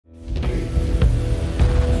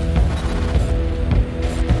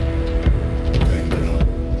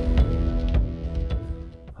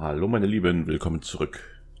Hallo meine Lieben, willkommen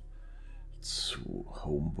zurück zu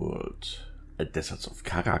Homeworld, Deserts of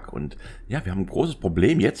Kharak. Und ja, wir haben ein großes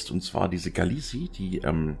Problem jetzt, und zwar diese Galisi, die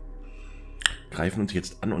greifen uns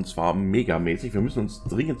jetzt an, und zwar megamäßig. Wir müssen uns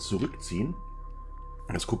dringend zurückziehen.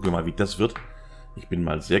 Jetzt gucken wir mal, wie das wird. Ich bin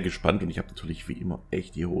mal sehr gespannt, und ich habe natürlich wie immer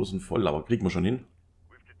echt die Hosen voll, aber kriegen wir schon hin.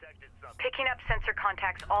 Picking up sensor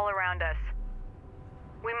contacts all around us.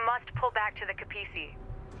 We must pull back to the Kapisi.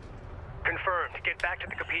 Confirmed. Get back to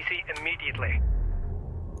the Kapisi immediately.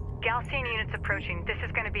 Galcian units approaching. This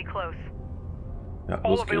is going to be close. Ja,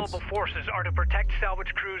 All los available geht's. forces are to protect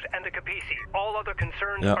salvage crews and the Kapisi. All other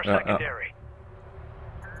concerns are secondary.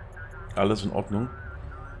 Alles in Ordnung.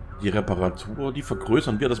 Die Reparatur, die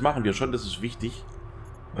vergrößern wir, das machen wir schon, das ist wichtig.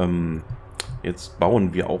 Jetzt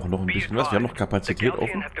bauen wir auch noch ein bisschen was. Wir haben noch Kapazität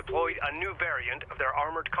offen.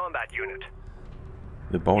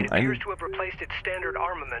 Wir bauen ein.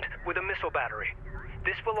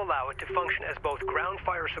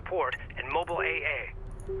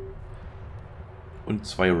 Und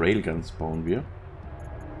 2 Railguns bauen wir.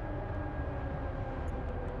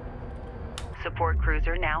 Support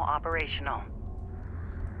cruiser now operational.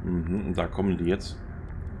 Und da kommen die jetzt.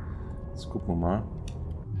 Jetzt gucken wir mal.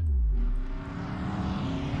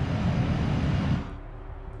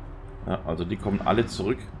 Ja, also die kommen alle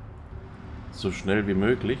zurück. So schnell wie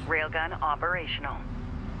möglich. Railgun operational.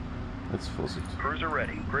 Jetzt Vorsicht. Cruiser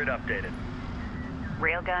ready. Grid updated.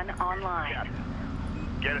 Railgun online. Captain.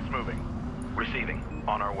 Get us moving. Receiving.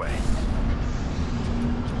 On our way.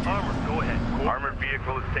 Armor, go ahead. Armored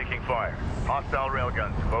vehicle is taking fire. Hostile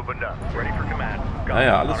railguns have opened up. Ready for command.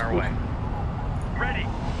 Ja, alles gut. Ready.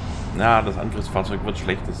 Na, das Angriffsfahrzeug wird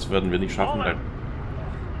schlecht. Das werden wir nicht schaffen.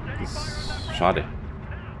 Das ist schade.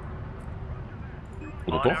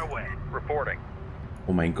 Oder doch?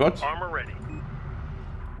 Oh mein Gott.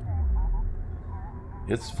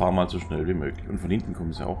 Jetzt fahr mal so schnell wie möglich. Und von hinten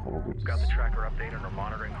kommen sie auch, aber gut.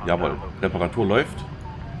 Jawohl, Reparatur läuft.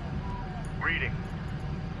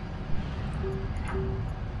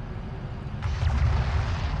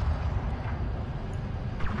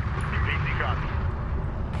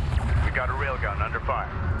 We got a railgun under fire.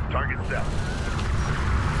 Target set.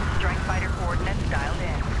 Strike fighter coordinates dialed in.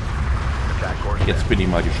 Jetzt bin ich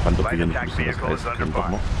mal gespannt, ob wir hier nicht ein bisschen was leisten können. Doch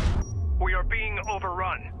noch.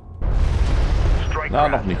 Na,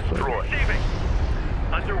 noch nicht.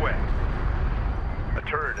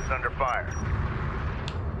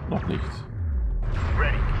 Noch nicht.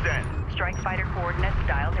 Strike fighter coordinates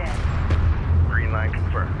dialed in. Green line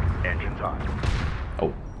confirmed. Engines on.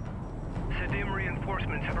 Oh. Sedim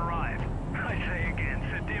reinforcements have arrived. I say again,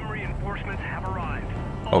 Sedim reinforcements have arrived.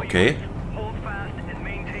 Okay. Hold fast and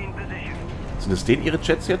maintain position. Sind es denen ihre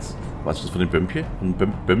Jets jetzt? Was ist das für ein Bömmchen? Ein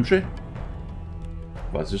Bömmsche?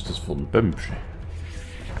 Was ist das für ein Bömmsche?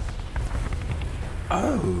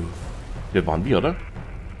 Oh. Hier waren wir, oder?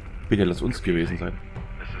 Bitte lass uns gewesen sein.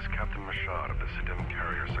 This is Captain Machern of the Sedim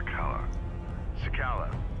carrier Sakala.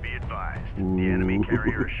 Sakala, be advised. The enemy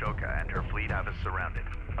carrier Ashoka and her fleet have us surrounded.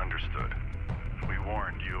 Understood. We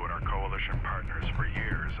warned you and our coalition partners for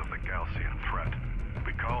years of the Galcian threat.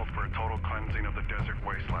 We called for a total cleansing of the desert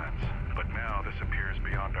wastelands, but now this appears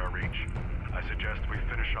beyond our reach. I suggest we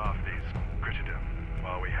finish off these Grittidim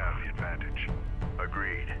while we have the advantage.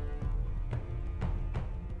 Agreed.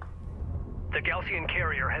 The Galcian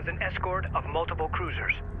carrier has an escort of multiple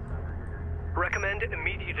cruisers. Recommend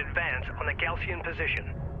immediate advance on the Galcian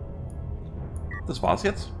position. Das war's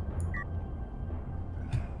jetzt?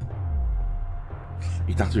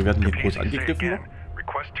 Ich dachte, wir werden hier groß angegriffen.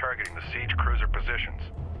 Request targeting the siege cruiser positions.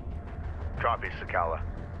 Copy, Sakala.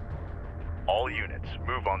 All units,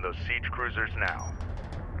 move on those siege cruisers now.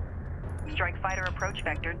 Strike fighter approach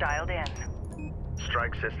vector dialed in.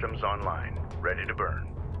 Strike systems online. Ready to burn.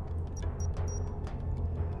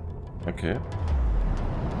 Okay.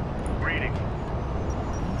 Reading.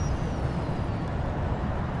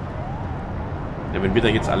 Ja, wenn wir da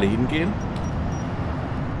jetzt alle hingehen.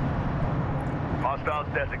 Hostiles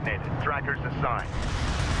designated. Trackers assigned.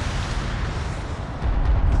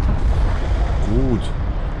 Gut.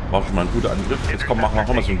 War schon mal ein guter Angriff. Jetzt komm, machen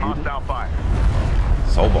wir mal so einen guten.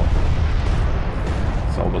 Sauber.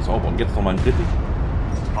 Sauber, sauber. Und jetzt noch mal einen dritten.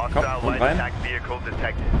 Komm, komm rein.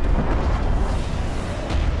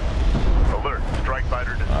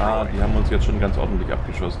 Ah, die haben uns jetzt schon ganz ordentlich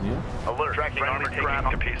abgeschossen hier. We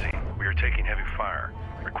are taking heavy fire.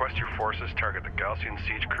 Request your forces target the Galcian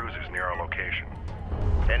siege cruisers near our location.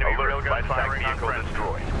 Enemy railgun firing vehicle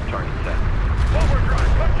destroyed. Target set.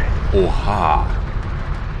 Oha.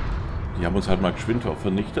 Die haben uns halt mal geschwind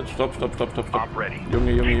vernichtet. Stopp, stopp, stopp, stopp, stopp.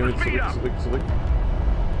 Junge, Junge, Junge, zurück, zurück, zurück.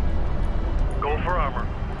 Go for armor.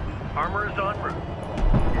 Armor is en route.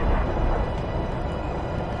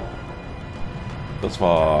 Das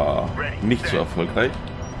war nicht so erfolgreich.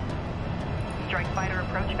 Strike fighter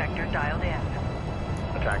approach vector dialed in.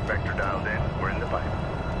 Attack vector dialed in. We're in the fight.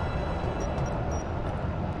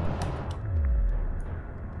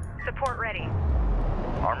 Support ready.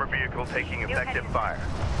 Armor vehicle taking effective fire.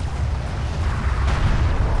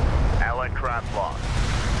 Allied craft lost.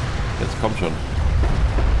 Jetzt kommt schon.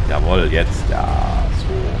 Jawohl, jetzt. Ja,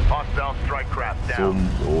 so. Hostile strike craft So, down.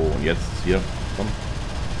 so. Und jetzt hier. Komm.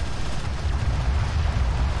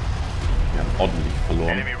 Wir haben ordentlich verloren.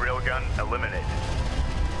 Enemy railgun eliminated.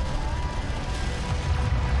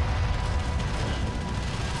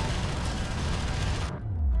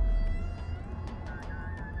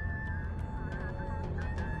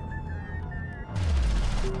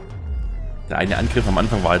 Der eine Angriff am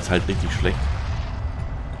Anfang war jetzt halt richtig schlecht.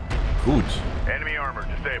 Gut. Enemy armor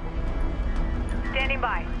disabled. Standing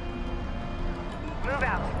by. Move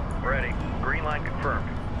out. Ready. Green line confirmed.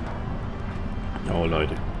 Oh,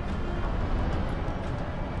 Leute.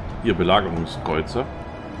 Hier Belagerungskreuzer.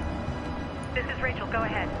 This is Rachel. Go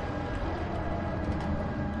ahead.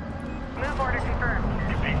 Move order confirmed.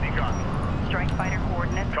 PC copy. Strike fighter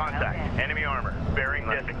coordinates dialed Contact. in. Enemy armor. Bearing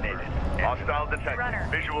designated. Hostile detected. Runner.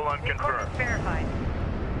 Visual unconfirmed. Coordinates verified.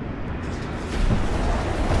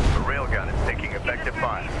 The railgun is taking effective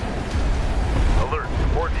fire. Alert.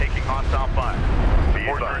 Support taking hostile fire.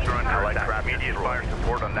 Support are under attack. Immediate fire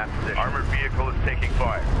support on that position. Armored vehicle is taking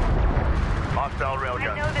fire. Hostile I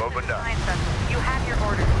railgun know this opened is up. fine, Cecil. You have your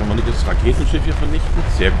orders. Kann man nicht das Raketenschiff hier vernichten?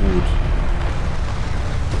 Sehr gut.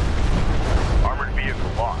 Armored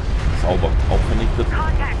vehicle lost. Sauber. Auch vernichtet.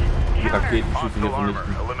 Contact. Die Counter. Raketenschiffe hier Hostile armor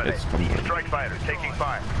vernichten. eliminated. Jetzt kommt er. Strike fighter taking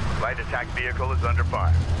fire. Light attack vehicle is under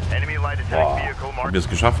fire. Enemy light attack Boah, vehicle haben marked. wir es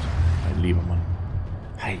geschafft? Mein lieber Mann.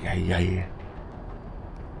 Heieiei.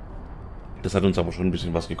 Das hat uns aber schon ein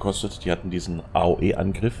bisschen was gekostet. Die hatten diesen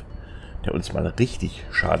AOE-Angriff, der uns mal richtig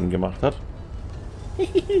Schaden gemacht hat.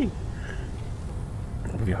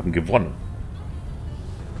 Aber wir haben gewonnen.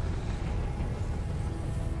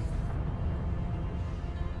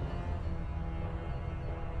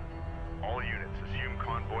 All units assume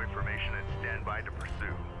convoy formation and stand by to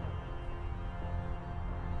pursue.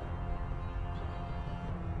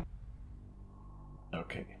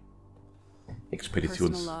 Okay. Personal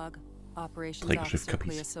Expeditions. log, Operations Trägerschiff Officer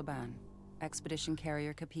Clea Capisi. Soban, Expedition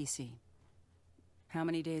Carrier Capisi. How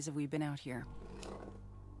many days have we been out here?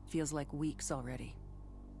 Feels like weeks already.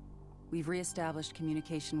 We've re-established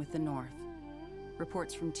communication with the north.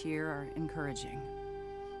 Reports from Tyr are encouraging.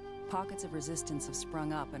 Pockets of resistance have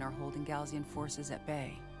sprung up and are holding Galsian forces at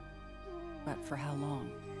bay. But for how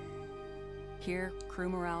long? Here, crew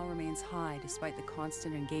morale remains high despite the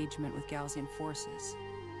constant engagement with Galsian forces.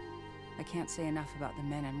 I can't say enough about the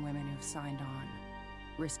men and women who've signed on,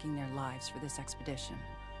 risking their lives for this expedition.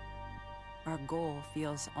 Our goal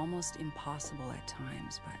feels almost impossible at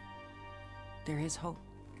times, but there is hope,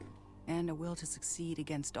 and a will to succeed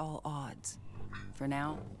against all odds. For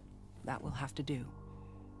now, that will have to do.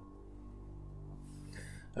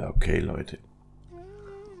 Okay, Leute.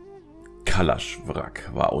 Kalasch-Wrack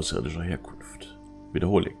war außerirdischer Herkunft.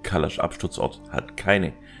 Wiederhole, Kalasch-Absturzort hat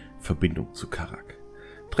keine Verbindung zu Kharak.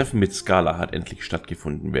 Treffen mit Skala hat endlich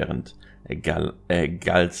stattgefunden, während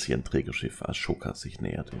Galsien-Trägerschiff Ashoka sich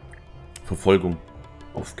näherte. Verfolgung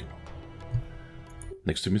aufgenommen.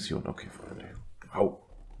 Nächste Mission, okay, Freunde. Hau.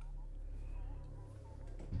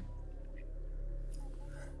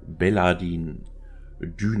 Belladin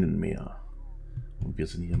Dünenmeer. Und wir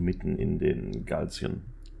sind hier mitten in den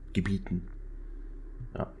Galsien-Gebieten.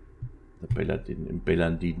 Ja, im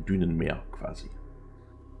Belladin Dünenmeer quasi.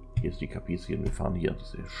 Hier ist die Capisi und wir fahren hier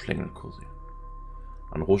diese Schlängelkurse.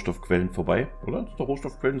 An Rohstoffquellen vorbei, oder? Das sind doch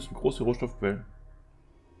Rohstoffquellen, das sind große Rohstoffquellen.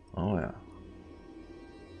 Oh ja.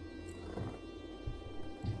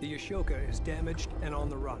 The Ashoka is damaged and on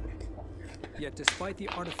the run. Yet despite the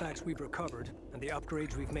artifacts we've recovered and the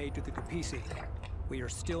upgrades we've made to the Capisi, we are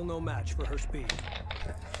still no match for her speed.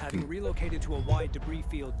 Having relocated to a wide debris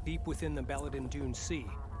field deep within the Belladin Dune Sea,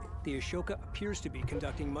 the Ashoka appears to be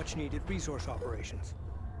conducting much-needed resource operations.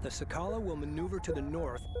 The Sakala will maneuver to the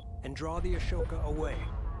north and draw the Ashoka away.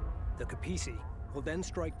 The Capisi will then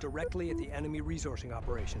strike directly at the enemy resourcing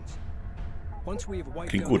operations. Once we have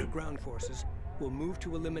wiped out their ground forces, we'll move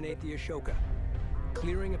to eliminate the Ashoka,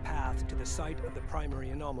 clearing a path to the site of the primary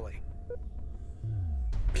anomaly.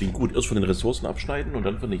 Klingt gut. Erst von den Ressourcen abschneiden und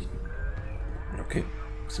dann vernichten. Okay,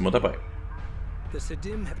 sind wir dabei. The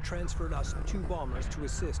Sidim have transferred us 2 bombers to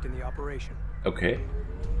assist in the operation. Okay.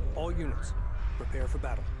 All units, prepare for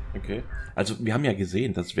battle. Okay. Also wir haben ja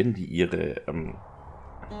gesehen, dass wenn die ihre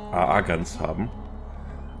AA-Guns haben.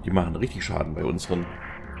 Die machen richtig Schaden bei unseren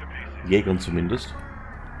Jägern zumindest.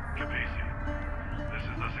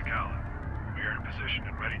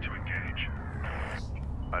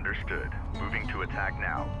 Understood. Moving to attack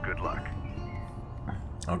now. Good luck.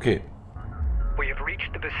 Okay. We have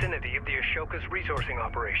reached the vicinity of the Ashoka's resourcing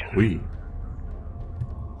operation. Hui.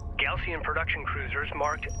 Gaussian production cruisers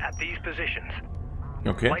marked at these positions.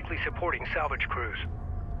 Okay. Likely supporting salvage crews.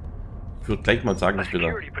 Ich würde gleich mal sagen, A dass wir da...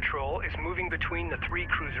 security patrol is moving between the 3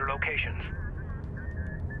 cruiser locations.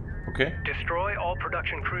 Okay. Destroy all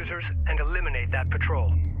production cruisers and eliminate that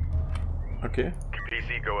patrol. Okay.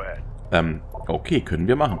 PC, go ahead. Okay, können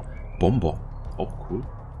wir machen. Bomber. Auch cool.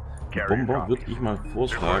 Die Bomber würde ich mal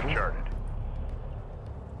vorschlagen.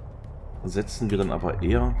 Setzen wir dann aber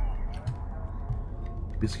eher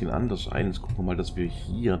ein bisschen anders ein. Jetzt gucken wir mal, dass wir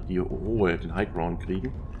hier die Ruhe, den High Ground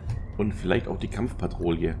kriegen. Und vielleicht auch die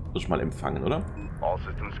Kampfpatrouille erstmal empfangen, oder?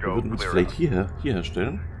 Wir würden uns vielleicht hierher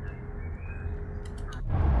stellen.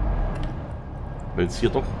 Weil es hier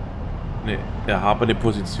doch eine erhabene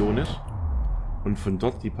Position ist. Und von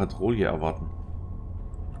dort die Patrouille erwarten.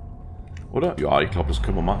 Oder? Ja, ich glaube, das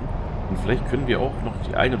können wir machen. Und vielleicht können wir auch noch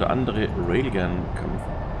die ein oder andere Railgun-Kampf...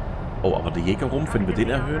 Oh, aber der Jägerrumpf, wenn wir den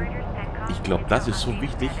erhöhen... Ich glaube, das ist so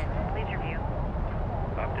wichtig.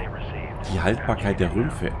 Die Haltbarkeit der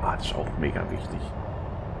Rümpfe. Ah, das ist auch mega wichtig.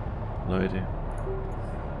 Leute.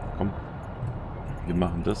 Komm. Wir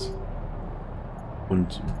machen das.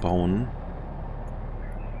 Und bauen...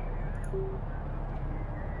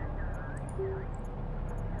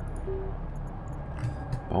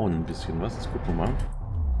 ein bisschen was. Jetzt gucken wir mal,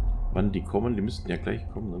 wann die kommen. Die müssten ja gleich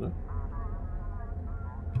kommen, oder?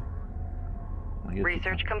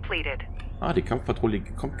 Research completed. Ah, die Kampfpatrouille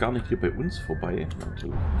kommt gar nicht hier bei uns vorbei. Natürlich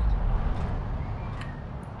nicht.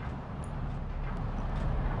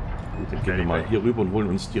 Gut, dann gehen wir mal hier rüber und holen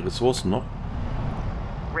uns die Ressourcen noch.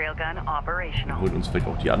 Railgun operational. Und holen uns vielleicht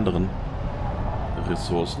auch die anderen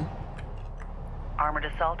Ressourcen. Armored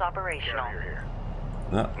assault operational.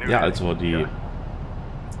 Ja, also die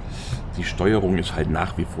Steuerung ist halt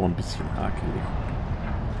nach wie vor ein bisschen hakelig.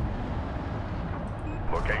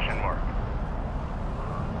 Location mark.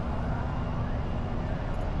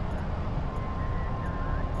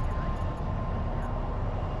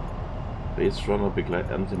 Base Runner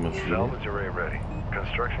Begleiternte-Maschine. Salvage array ready.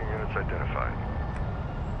 Construction units identified.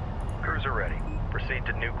 Cruiser ready. Proceed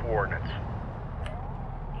to new coordinates.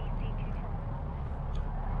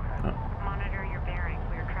 Ja.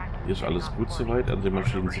 Hier ist alles gut soweit.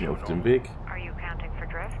 Ernte-Maschinen sind auf dem Weg.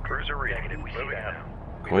 Cruiser ready.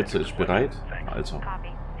 Kreuzer ist bereit. Also.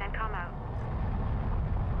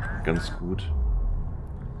 Ganz gut.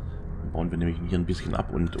 Dann bauen wir nämlich hier ein bisschen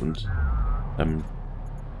ab und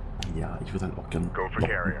ja, ich würde halt auch gerne noch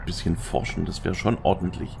ein bisschen forschen. Das wäre schon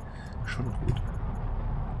ordentlich. Schon gut.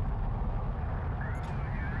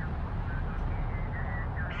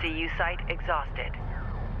 CU site exhausted.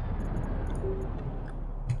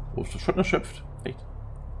 Oh, ist das schon erschöpft? Echt?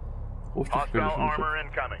 Oh, ist das Hostile schon armor erschöpft?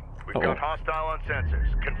 incoming. We've got hostile on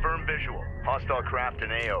sensors. Confirm visual. Hostile craft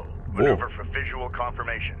in AO. Maneuver for visual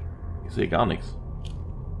confirmation. Ich sehe gar nichts.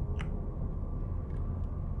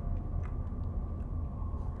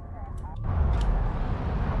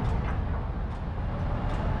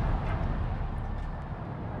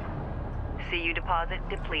 CU deposit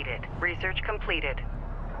depleted. Research completed.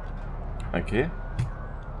 Okay.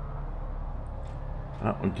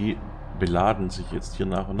 Ah, und die beladen sich jetzt hier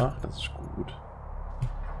nach und nach. Das ist gut.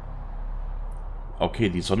 Okay,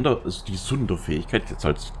 die Sonderfähigkeit, jetzt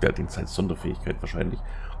als Sonderfähigkeit wahrscheinlich.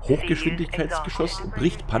 Hochgeschwindigkeitsgeschoss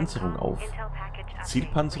bricht Panzerung auf.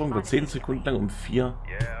 Zielpanzerung wird 10 Sekunden lang um 4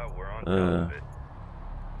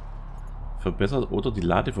 verbessert. Oder die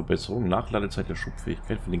Ladeverbesserung, Nachladezeit der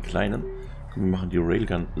Schubfähigkeit für den kleinen. Wir machen die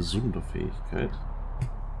Railgun Sonderfähigkeit.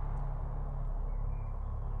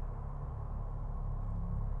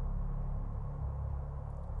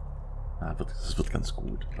 Das wird ganz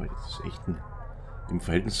gut, Leute. Das ist echt im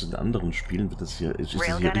Verhältnis zu den anderen Spielen wird das hier, ist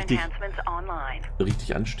das hier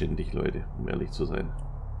richtig anständig, Leute, um ehrlich zu sein.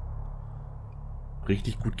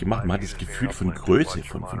 Richtig gut gemacht. Man hat das Gefühl von Größe,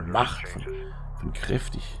 von Macht, von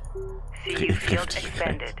Kräftigkeit.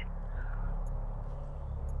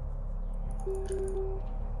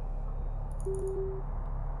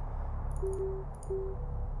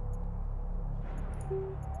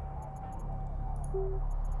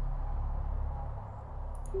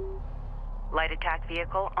 Light attack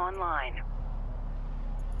vehicle online.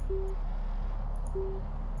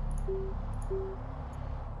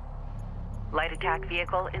 Light attack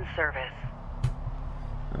vehicle in service.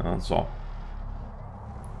 Ja, so.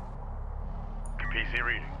 PC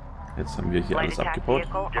reading. Jetzt haben wir hier Light alles attack abgebaut.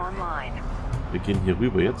 vehicle online. Wir gehen hier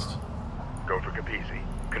rüber jetzt. Go for Capisi.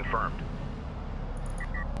 Confirmed.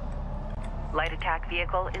 Light attack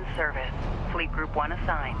vehicle in service. Fleet Group 1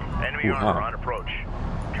 assigned. Enemy Oha. armor on approach.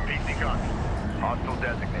 Capisi gun. Hostile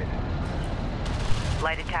designated.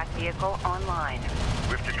 Light attack vehicle online.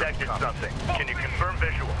 We've detected something. Can you confirm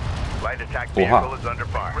visual? Light attack Oha. vehicle is under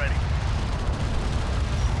fire. Ready.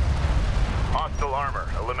 Hostile armor.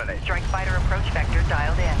 Eliminate. Strike fighter approach vector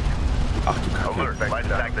dialed in. Ach du Kacke. Alert. Light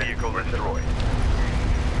attack vehicle destroyed.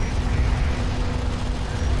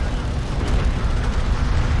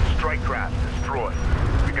 Strike craft destroyed.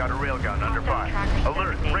 We got a railgun under fire.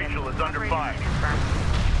 Alert. Rachel is under fire.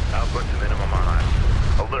 Output to minimum on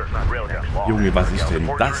high. Alert. Railgun lost. Junge, was ist denn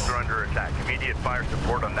Support das? turrets are under attack. Immediate fire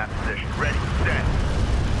support on that position. Ready. Stand.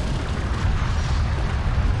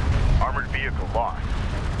 Armored vehicle lost.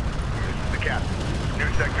 This is the captain.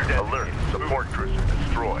 New sector dead. Alert. Support cruiser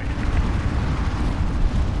destroyed.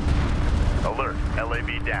 Alert.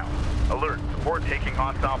 LAV down. Alert. Support taking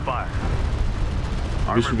hostile fire.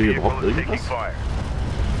 Wissen wir überhaupt irgendwas?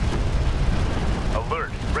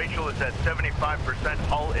 Alert. Rachel is at 75%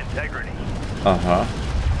 hull integrity. Aha.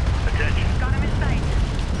 Attention. Got him in sight.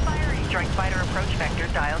 Firing. Strike fighter approach vector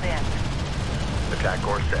dialed in. Attack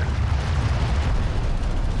course set.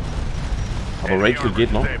 Aber Rachel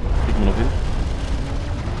geht noch. Kriegen wir noch hin.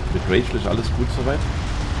 Mit Rachel ist alles gut soweit.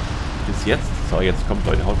 Bis jetzt. So, jetzt kommt,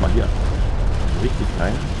 Leute, haut mal hier richtig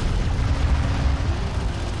rein.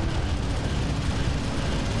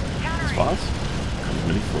 Das war's. Kann ich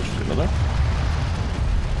mir nicht vorstellen, oder?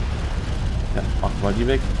 Ja, macht mal die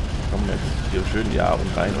weg. Kommen wir jetzt hier schön, ja,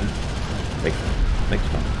 und rein und weg.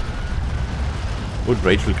 Nächstes Mal. Und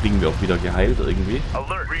Rachel kriegen wir auch wieder geheilt irgendwie.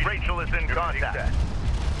 Alert. Rachel is in contact.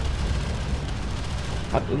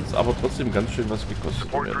 Hat uns aber trotzdem ganz schön was gekostet. Um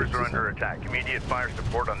Support ehrlich zu cruiser under sein. attack. Immediate fire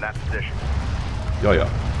support on that position. Ja, ja,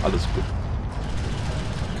 alles gut.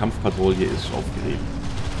 Kampfpatrouille ist aufgerieben.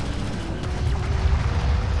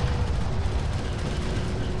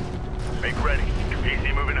 Make ready.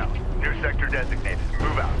 PC moving out. New sector designated.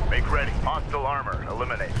 Move out. Make ready. Hostile armor.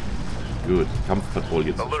 Eliminate. Gut,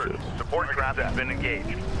 Kampfpatrouille Alert. zerstört. Support craft has been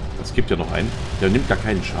engaged. Es gibt ja noch einen, der nimmt gar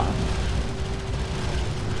keinen Schaden.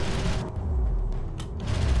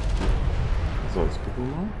 So, jetzt gucken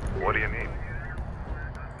wir mal. What do you need?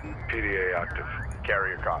 PDA active.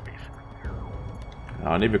 Carrier copies.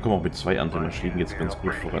 Ja, ne, wir kommen auch mit 2 anderen Maschinen jetzt ganz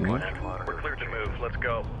gut voran. Ne? We're cleared to move. Let's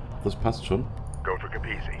go. Das passt schon. Go for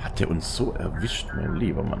Capisi. Hat der uns so erwischt, mein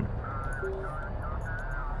lieber Mann.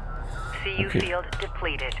 CU Okay. field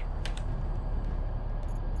depleted.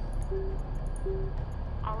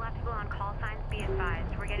 All level on call signs be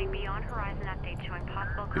advised. We're getting beyond horizon updates showing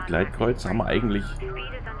possible contact. Begleitkreuz haben wir eigentlich Speed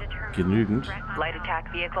is undetermined. genügend. Threat Light unknown.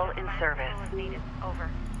 attack vehicle in service. Is needed. Over.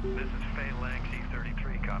 This is Phalanx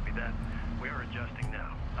E33. Copy that. We are adjusting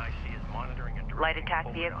now. IC is monitoring and Light attack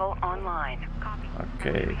vehicle online. Copy.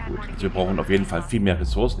 Okay, gut. Also wir brauchen auf jeden Fall viel mehr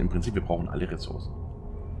Ressourcen. Im Prinzip, wir brauchen alle Ressourcen.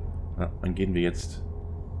 Ja, dann gehen wir jetzt,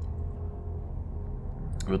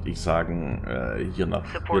 würde ich sagen, hier nach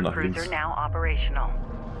Support links. cruiser now operational.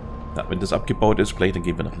 Ja, wenn das abgebaut ist, gleich, dann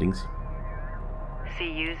gehen wir nach links.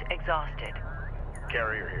 CU's exhausted.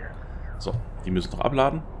 Carrier here. So, die müssen noch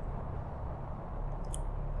abladen.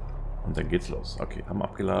 Und dann geht's los. Okay, haben wir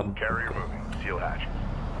abgeladen. Carrier moving. Seal hatches.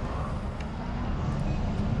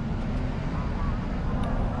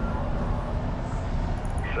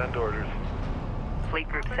 Send orders. Fleet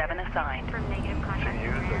Group 7 assigned. From negative contact.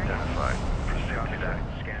 CUs identified. Proceed Copy to that.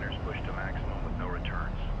 that. Scanners pushed to maximum with no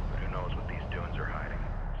returns. But who knows what these dunes are hiding.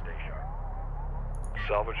 Stay sharp.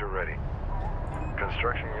 Salvage are ready.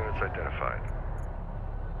 Construction units identified.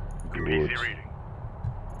 Gut. PC reading.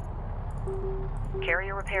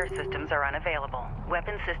 Carrier repair systems are unavailable.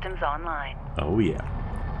 Weapon systems online. Oh yeah.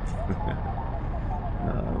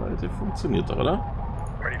 Na, Leute, funktioniert doch, oder?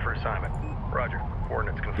 Ready for assignment. Roger.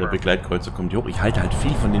 Coordinates Der confirmed. Begleitkreuzer kommt hier hoch. Ich halte halt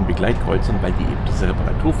viel von den Begleitkreuzern, weil die eben diese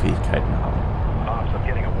Reparaturfähigkeiten haben. Ops, I'm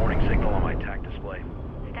getting a warning signal on my TAC display.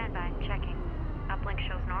 Stand by. Checking. Uplink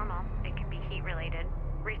shows normal. It could be heat related.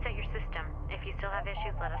 Reset your system. If you still have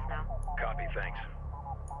issues, let us know. Copy, thanks.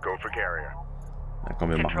 Go for carrier. Na komm,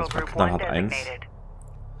 wir machen Control das mal Group 1 knallhart 1 designated.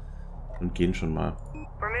 und gehen schon mal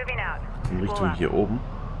We're moving out. in Spool Richtung up. hier oben.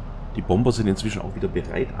 Die Bomber sind inzwischen auch wieder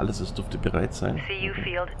bereit. Alles ist, dürfte bereit sein. CU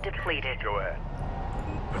field depleted. Go ahead.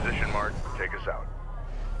 Position mark. Take us out.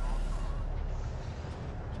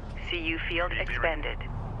 CU field expended.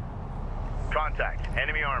 Contact.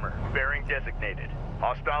 Enemy armor. Bearing designated.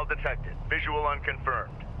 Hostile detected. Visual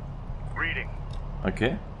unconfirmed. Reading.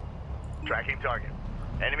 Okay. Tracking target.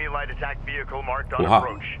 Enemy light attack vehicle marked on Oha.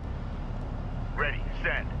 approach. Ready,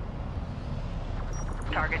 send.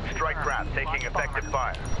 Target Strike craft taking effective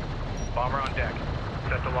fire. Bomber on deck.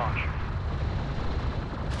 Set to launch.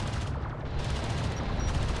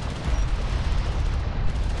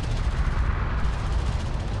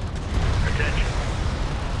 Attention.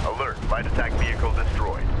 Alert, light attack vehicle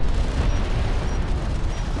destroyed.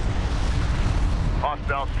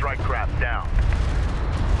 Hostile strike craft down.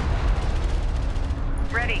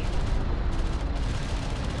 Ready.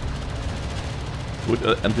 Gut,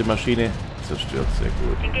 Antimaschine zerstört, sehr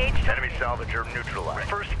gut. Engaged. Enemy salvager neutralized.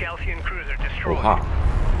 First Galcian cruiser destroyed. Oha.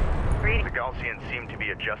 Reading. The Galcians seem to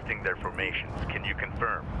be adjusting their formations. Can you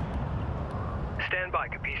confirm? Stand by,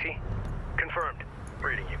 Capisi. Confirmed.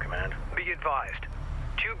 Reading you, Command. Be advised.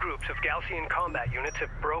 2 groups of Galcian combat units have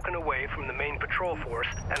broken away from the main patrol force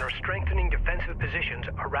and are strengthening defensive positions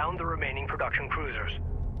around the remaining production cruisers.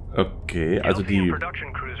 Okay, also Galcian die...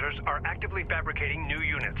 production cruisers are actively fabricating new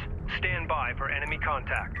units. Stand by for enemy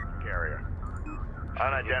contact. Carrier.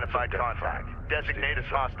 Unidentified contact. Designate as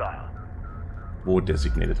hostile. Wo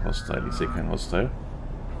designated hostile? Ich sehe kein Hostile.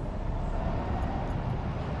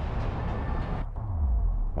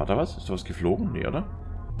 War da was? Ist da was geflogen? Nee, oder?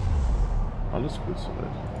 Alles gut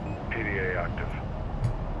soweit. PDA active.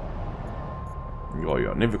 Ja,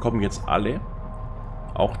 ja. Ne, wir kommen jetzt alle.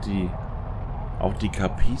 Auch die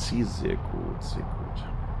Capisi. Sehr gut, sehr gut.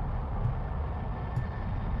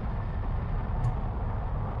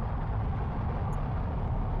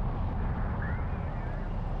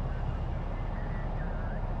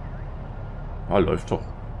 Ah, läuft doch.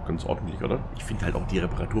 Ganz ordentlich, oder? Ich finde halt auch die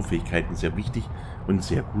Reparaturfähigkeiten sehr wichtig und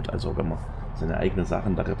sehr gut. Also wenn man seine eigenen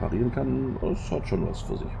Sachen da reparieren kann, das hat schon was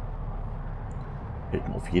für sich. Hält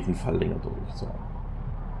man auf jeden Fall länger durch. So.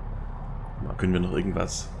 Da können wir noch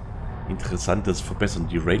irgendwas Interessantes verbessern.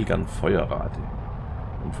 Die Railgun-Feuerrate.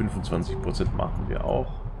 Um 25% machen wir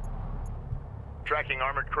auch. Tracking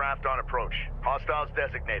armored craft on approach. Hostiles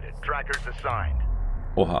designated. Trackers assigned.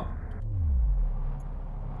 Oha.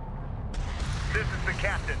 This is the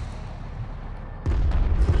captain.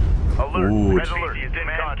 Alert. Gut. Capisi is in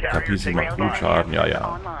contact. Capisi macht gut Schaden, ja,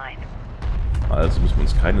 ja. Also müssen wir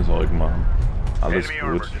uns keine Sorgen machen. Alles Enemy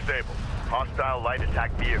armor gut. disabled. Hostile light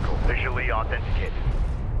attack vehicle visually authenticated.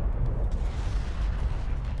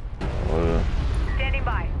 Standing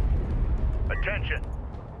by. Attention.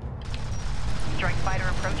 Strike fighter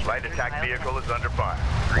approaching. Light attack vehicle is under fire.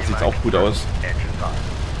 Das sieht auch gut aus. Engines on.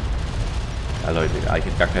 Ja, Leute, ja, ich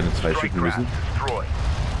hätte gar keine 2 Strike schicken müssen. craft destroyed.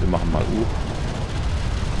 Wir machen mal U.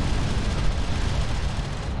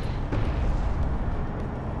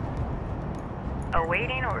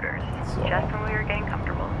 Awaiting orders. So. Just when we were getting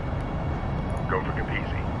comfortable. Go for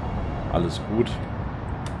Capisi. Alles gut.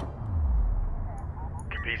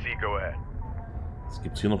 Capisi, go ahead. Es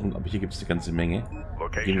gibt hier noch, aber hier gibt es eine ganze Menge. Gehen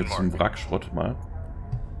Location wir zum marked. Wrackschrott mal.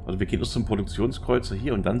 Also wir gehen erst zum Produktionskreuzer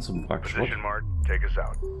hier und dann zum Wrackschrott. Position marked. Take us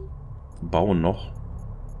out. Bauen noch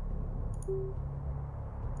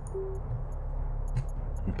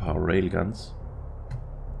ein paar Railguns.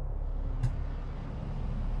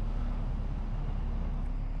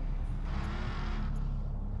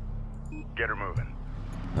 Get her moving.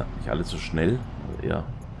 Ja, nicht alles so schnell, aber eher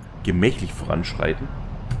gemächlich voranschreiten.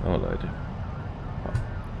 Oh, Leute.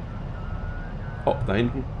 Oh, da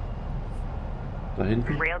hinten. Da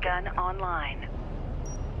hinten. Railgun online.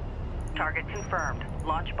 Target confirmed.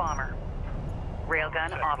 Launch bomber.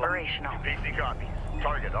 Railgun operational. PC copies.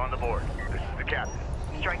 Target on the board. This is the captain.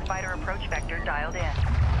 Strike fighter approach vector dialed in.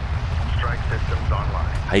 Strike systems online.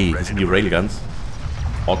 Hey, das sind die Railguns.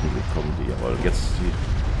 Ordentlich kommen die, jawohl. Jetzt die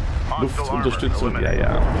Luftunterstützung. Ja,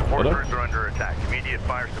 ja. Oder? Forces are under attack. Immediate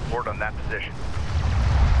fire support on that position.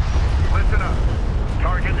 Listen up.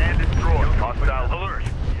 Target and destroy. Hostile alert.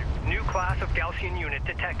 New class of Galcian unit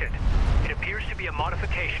detected. It appears to be a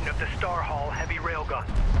modification of the Star Hall heavy railgun.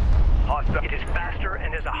 Hostile. It is faster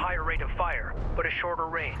and has a higher rate of fire, but a shorter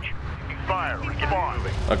range. Fire. Respond.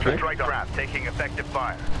 Okay. Strike craft taking effective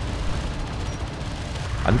fire.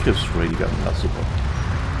 Angriffsrailgun, na super.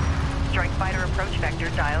 Strike fighter approach vector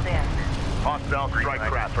dialed in. Hostile strike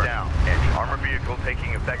craft down. Engine. Armor vehicle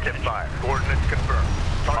taking effective fire. Coordinates confirmed.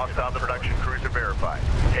 Hostile production cruiser verified.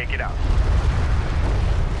 Take it out.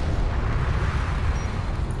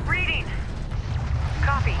 Reading.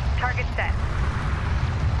 Copy. Target set.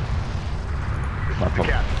 Na komm.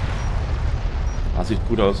 Das sieht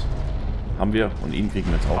gut aus. Haben wir und ihn kriegen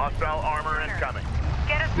wir jetzt auch. Hostile armor incoming.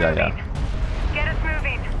 Get us Ja, moving. ja. Get us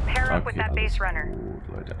moving. Pair up with Okay, that alles base runner.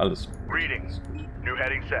 gut, Leute. Alles gut. Readings. New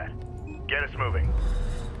heading set. Get us moving.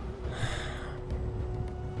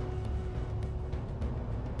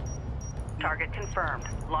 Target confirmed.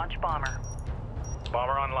 Launch bomber.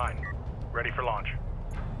 Bomber online. Ready for launch.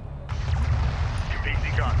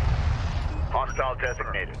 PC copy. Hostile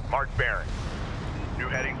designated. Mark bearing. New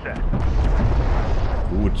heading set.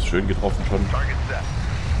 Gut, schön getroffen schon. Target set.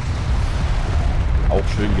 Auch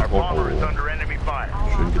schön Our getroffen. bomber is under enemy fire.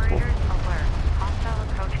 Schön getroffen. Alert. Hostile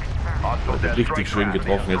approach confirmed. Hostile Also death richtig strike schön craft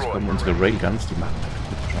getroffen. Jetzt destroyed. kommen unsere Railguns, die machen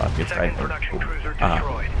natürlich Schaden. Jetzt rein. Second production cruiser Ah,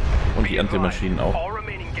 destroyed. und die Antimaschinen auch. All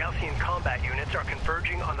remaining Galcian combat units are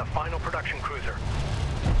converging on the final production cruiser.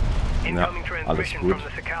 Incoming alles transmission gut. from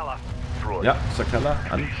the Sakala. Destroyed. Ja, Sakala,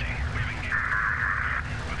 an.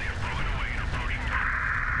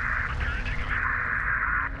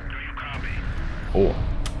 Oh,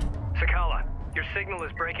 Sakala, your signal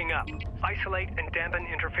is breaking up. Isolate and dampen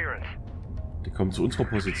interference. die kommen zu unserer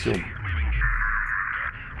Position.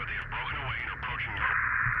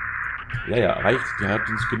 Ja, ja, reicht. Der hat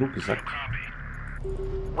uns genug gesagt.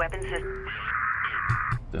 Weapon system.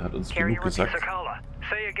 Der hat uns Carrier genug gesagt. Sakala,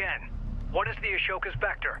 say again. What is the Ashoka's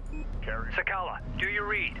vector? Carrier. Sakala, do you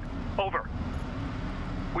read? Over.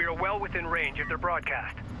 We are well within range of their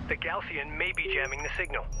broadcast. The Galcian may be jamming the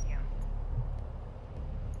signal.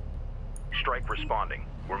 Strike responding.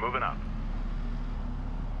 We're moving up.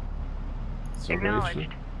 So, Rachel.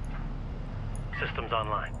 Acknowledged. Systems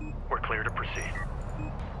online. We're clear to proceed.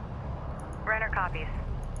 Renner copies.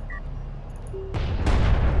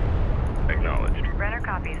 Acknowledged. Renner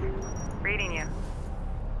copies. Reading you.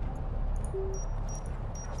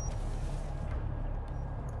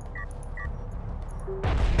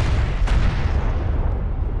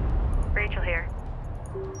 Rachel here.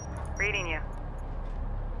 Reading you.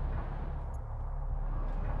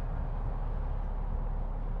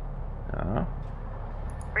 Ja,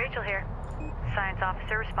 Rachel here. Science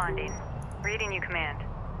officer responding. Reading you, command.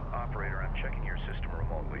 Operator, I'm checking your system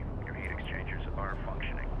remotely. Your heat exchangers are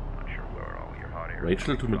functioning. Not sure where all your hot air...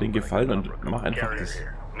 Rachel, tu mir den Gefallen und mach einfach Carrier das.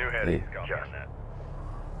 here. New heading. Hey. Copy on that.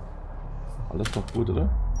 Alles noch gut, oder?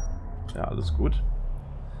 Ja, alles gut.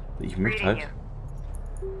 Ich möchte Reading halt.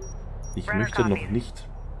 you. Ich Runner möchte noch copies. nicht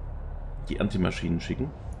die Antimaschinen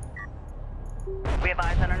schicken. We have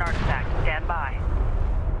eyes on an artifact. Stand by.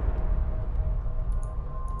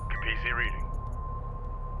 PC reading.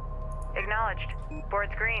 Acknowledged.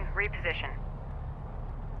 Board's green. Reposition.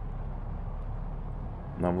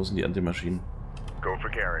 Na, wo sind die Antimaschinen? Go for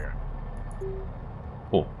carrier.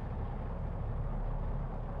 Oh,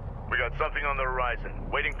 We got something on the horizon.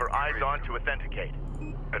 Waiting for eyes on to authenticate.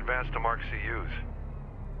 Advance to mark CUs.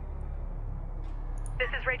 This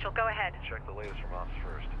is Rachel. Go ahead. Check the latest from ops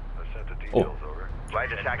first. I sent the Oh. details over.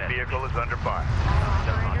 Light attack vehicle is under fire.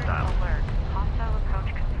 Operators alert. Hostile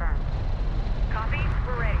approach confirmed. Copy.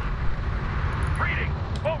 We're ready. Reading.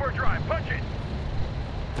 Overdrive. Punch it.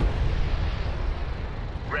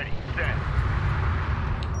 Ready. Set.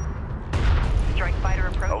 Strike fighter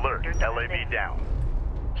approach. Alert. You're done LAV in. down.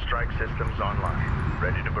 Strike systems online.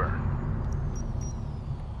 Ready to burn.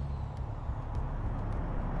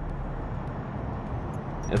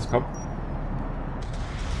 jetzt komm.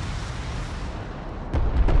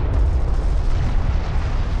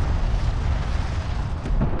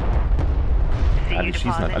 Ja, die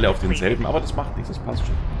schießen halt alle auf denselben, aber das macht nichts, das passt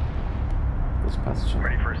schon. Das passt schon.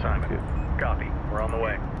 Ready for assignment. Okay. Copy. We're on the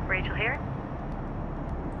way. Rachel here.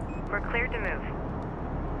 We're cleared to move.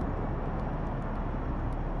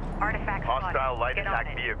 Artifact Hostile spotted. light Get on attack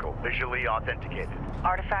it. vehicle visually authenticated.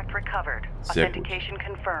 Artifact recovered. Sehr gut. Authentication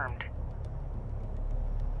confirmed.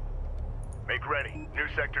 Make ready. New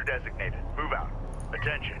sector designated. Move out.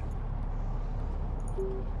 Attention.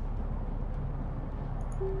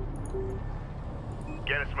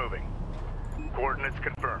 Get us moving. Coordinates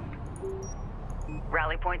confirmed.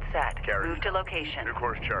 Rally point set. Carry. Move to location. New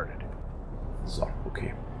course charted. So,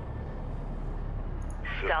 okay.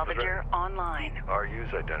 Salvager online.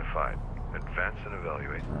 RUs identified. Advance and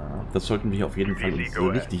evaluate. Ja, das sollten wir auf jeden Fall uns so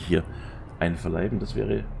richtig hier einverleiben. Das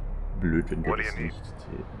wäre blöd, wenn wir das nicht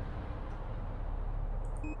täten.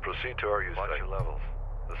 Proceed to RU site. Watch your levels.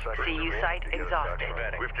 The sector CU site exhausted.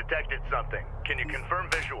 We've detected something. Can you confirm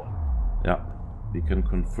visual? Ja, we can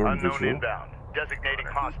confirm Unknown visual. inbound. Designating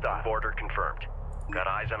hostile. Border confirmed. Got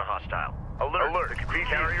eyes on a hostile. Alert. The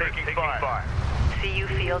carrier is taking fire. CU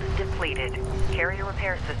field depleted. Carrier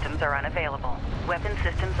repair systems are unavailable. Weapon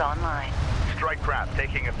systems online. Strike craft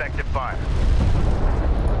taking effective fire.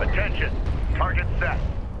 Attention. Target set.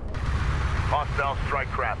 Hostile strike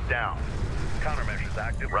craft down. Countermeasures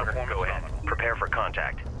active. Runner, go ahead. Prepare for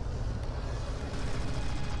contact.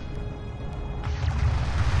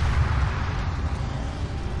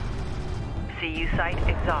 CU site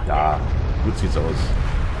exhausted. Ja, gut sieht's aus.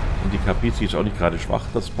 Und die KP ist auch nicht gerade schwach,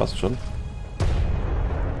 das passt schon.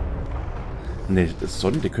 Ne, das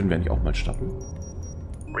Sonde können wir eigentlich auch mal starten.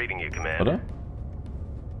 Reading you, Command. Oder?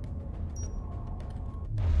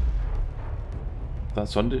 Da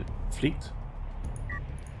Sonde fliegt.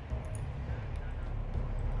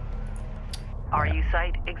 RU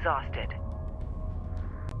site exhausted.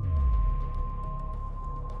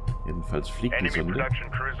 Jedenfalls fliegt die Enemy Sonde. production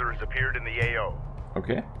cruiser has appeared in the AO.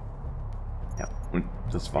 Okay. Ja, und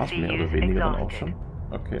das war's mehr oder weniger dann auch schon.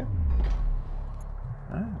 Okay.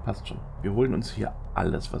 Ah, passt schon. Wir holen uns hier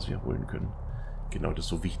alles, was wir holen können. Genau, das ist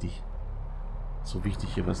so wichtig. So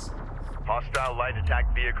wichtig hier was... Hostile light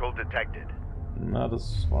attack vehicle detected. Na,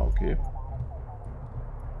 das war okay.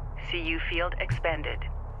 CU field expanded.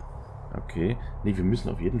 Okay. Nee, wir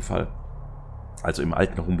müssen auf jeden Fall... Also im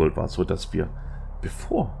alten Homeworld war es so, dass wir...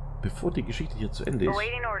 Bevor die Geschichte hier zu Ende ist...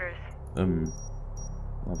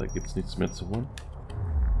 na, da gibt es nichts mehr zu holen.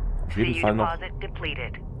 Auf jeden Fall noch...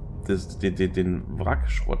 Den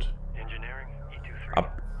Wrackschrott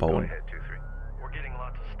abbauen.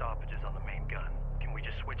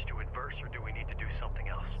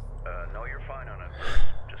 No, you're fine on it.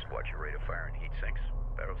 Just watch your rate of fire and heat sinks.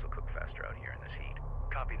 Barrels will cook faster out here in this heat.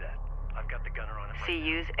 Copy that. I've got the gunner on it.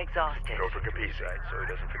 CU's exhausted. Go for Capiz side so he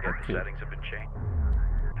doesn't forget the settings have been changed.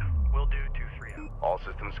 We'll do 2-3 out. All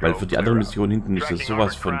systems go. Weil für die andere Mission hinten ist das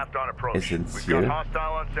sowas von essentiell. We've got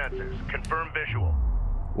hostile on sensors. Confirm visual.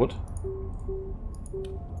 What?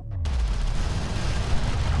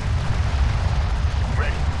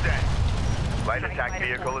 Ready, set. Light attack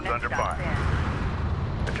vehicle is under fire.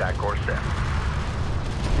 Attack course set.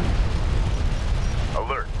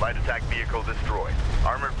 Alert, light attack vehicle destroyed.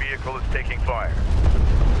 Armored vehicle is taking fire.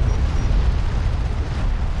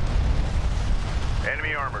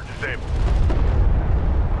 Enemy armor disabled.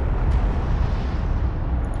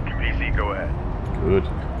 PC, go ahead. Gut.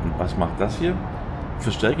 Und was macht das hier?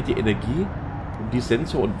 Verstärke die Energie, um die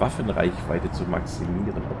Sensor- und Waffenreichweite zu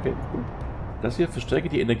maximieren. Okay, gut. Das hier verstärke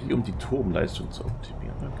die Energie, um die Turmleistung zu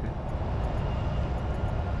optimieren. Okay.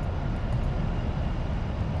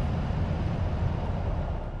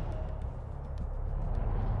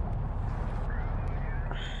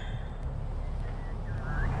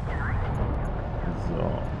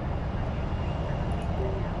 So.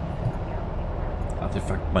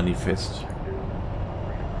 Artefaktmanifest.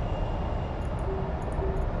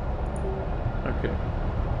 Okay.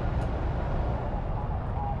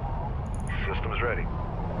 Systems ready.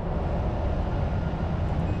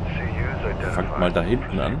 Fangt mal da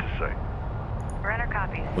hinten an. Runner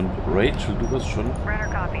copies. Und Rachel, du wirst schon Runner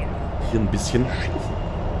copies. hier ein bisschen schießen.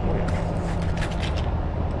 Oh ja.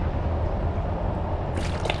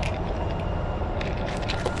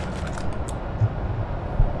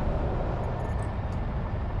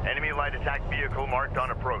 Enemy light attack vehicle marked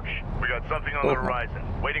on approach. We got something on the horizon.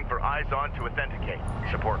 Waiting for eyes on to authenticate.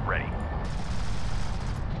 Support ready.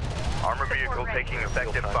 Armor vehicle taking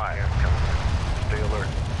effective fire. Stay alert.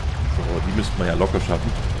 So, die müssten wir ja locker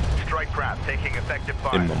schaffen. Strike craft taking effective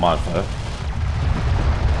fire. Im Normalfall.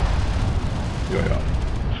 Ja, ja.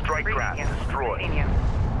 Strike craft destroyed.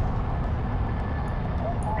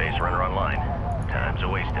 Base runner online. Time's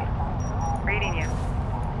a-wasting. Reading you.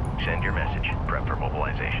 Send your message. Prep for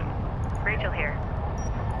mobilization. Rachel here.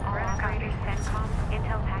 All operators CENTCOM,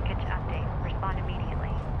 intel package update. Respond immediately.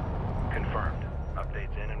 Confirmed.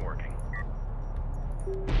 Updates in and working.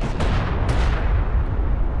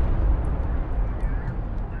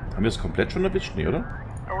 Haben wir es komplett schon erwischt? Nee, oder?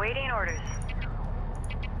 Awaiting orders.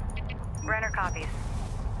 Runner copies.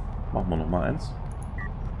 Machen wir noch mal eins.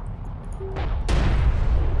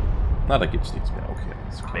 Na, da gibt's nichts mehr. Okay.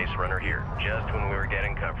 Alles klar. Base runner here. Just when we were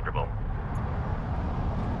getting comfortable.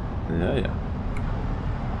 Ja, ja.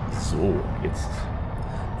 So, jetzt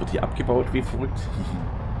wird hier abgebaut wie verrückt.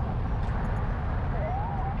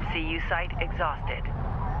 CU site exhausted.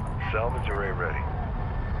 Salvage array ready.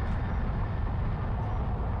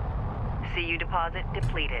 CU deposit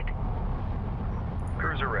depleted.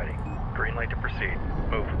 Cruiser ready. Green light to proceed.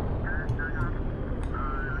 Move.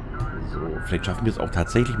 So, vielleicht schaffen wir es auch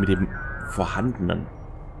tatsächlich mit dem vorhandenen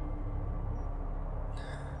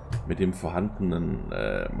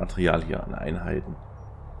Material hier an Einheiten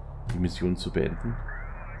die Mission zu beenden.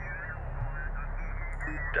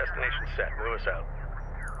 Destination set. Move us out.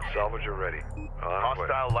 Salvager ready.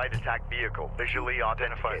 Hostile light attack vehicle visually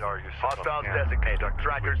identified. Hostiles designated.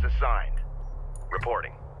 Trackers assigned.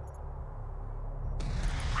 Reporting.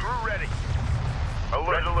 Crew ready.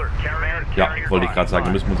 Alert, alert. Carrier. Ja, wollte ich gerade sagen,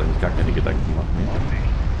 da müssen wir uns eigentlich gar keine Gedanken machen.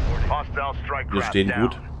 Hostile strike Wir stehen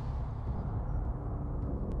gut.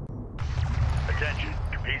 Attention.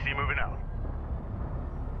 PC moving out.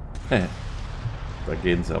 Da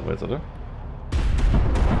gehen sie aber jetzt, oder?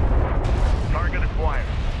 Target Target acquired.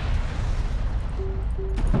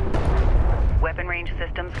 Weapon range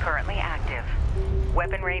systems currently active.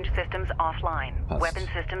 Weapon range systems offline. Passt. Weapon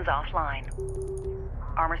systems offline.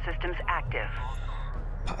 Armor systems active.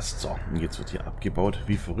 Passt. So, und jetzt wird hier abgebaut.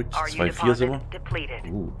 Wie verrückt. Are you 2-4 sind wir. deposit depleted?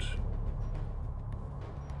 Gut.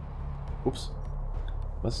 Ups.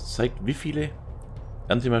 Was zeigt, wie viele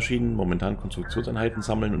Erntemaschinen momentan Konstruktionseinheiten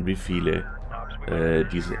sammeln und wie viele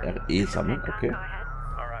diese RE sammeln? Okay.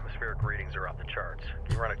 Our atmospheric readings are off the charts.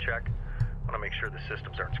 Can you run a check? I want to make sure the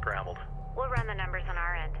systems aren't scrambled. We'll run the numbers on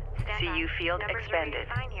our end. Stand CU by. field Numbers expended.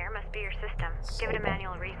 reading fine here. Must be your system. Give it a Sauber.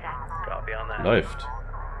 manual reset. Copy on that. Läuft.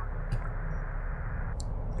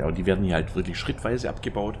 Ja, und die werden hier halt wirklich schrittweise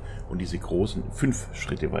abgebaut und diese großen 5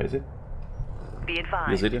 schritteweise. Be Hier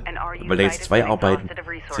advised, seht ihr, an RU weil da jetzt site 2 is arbeiten, exhausted of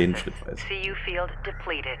 10 resources. schrittweise. CU field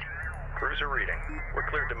depleted. Cruiser reading. We're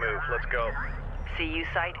cleared to move. Let's go. CU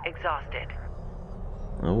site exhausted.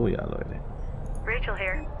 Oh ja, Leute. Rachel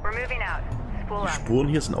here. We're moving out. Spool Die up. Spuren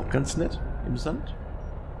hier sind auch ganz nett im Sand.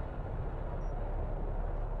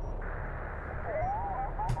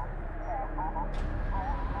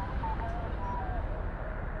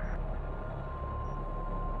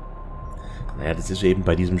 Naja, das ist eben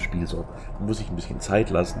bei diesem Spiel so. Man muss sich ein bisschen Zeit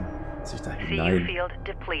lassen, sich da CU hinein field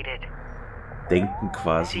depleted. denken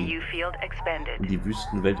quasi CU field in expended. die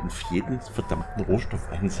Wüstenwelt und jeden verdammten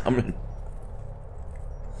Rohstoff einsammeln.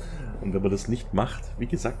 Und wenn man das nicht macht, wie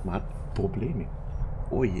gesagt, man hat Probleme.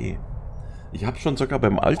 Oh je. Ich habe schon sogar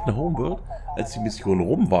beim alten Homeworld, als die Mission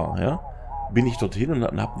rum war, ja, bin ich dorthin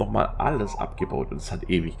und habe nochmal alles abgebaut und es hat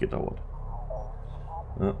ewig gedauert.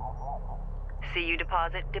 Ja. CU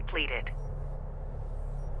deposit depleted.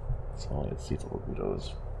 So, jetzt sieht es aber gut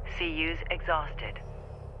aus. CUs exhausted.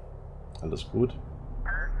 Alles gut.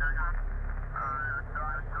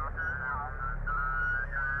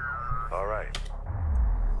 Alright.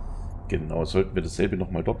 Genau, sollten wir dasselbe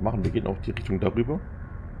nochmal dort machen. Wir gehen auch die Richtung darüber.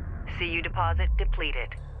 CU deposit depleted.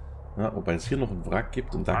 Ja, wobei es hier noch ein Wrack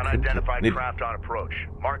gibt und da könnte... Unidentified Nee, craft on approach.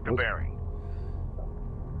 Mark the Was? bearing.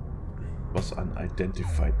 was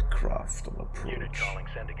unidentified craft on Unit approach. calling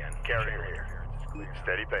send again. Carrier here.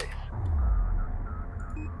 Steady pace.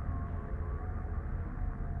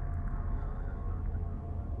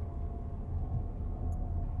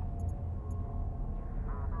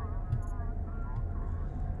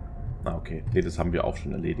 Ah, okay. Ne, das haben wir auch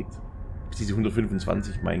schon erledigt. Diese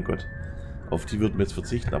 125, mein Gott. Auf die würden wir jetzt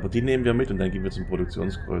verzichten, aber die nehmen wir mit und dann gehen wir zum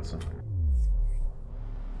Produktionskreuzer.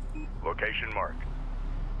 Location mark.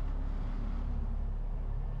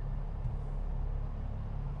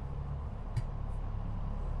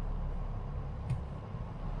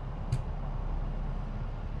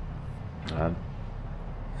 Ja.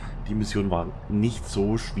 Die Mission war nicht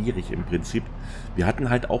so schwierig im Prinzip. Wir hatten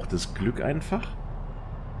halt auch das Glück einfach,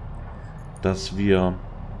 dass wir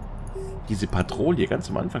diese Patrouille ganz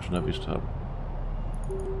am Anfang schon erwischt haben.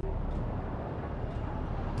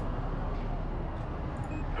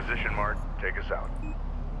 Position mark. Take us out.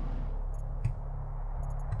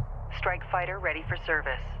 Strike fighter ready for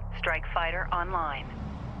service. Strike fighter online.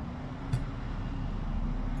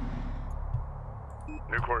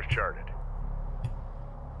 New course charted.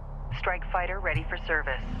 Strike fighter ready for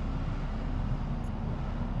service.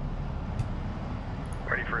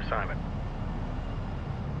 Ready for assignment.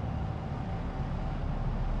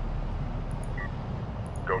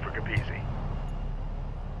 Go for Capizzi.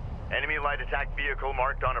 Enemy light attack vehicle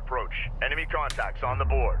marked on approach. Enemy contacts on the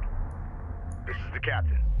board. This is the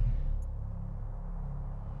captain.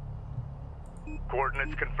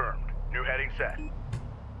 Coordinates confirmed. New heading set.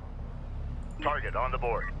 Target on the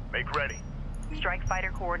board. Make ready. Strike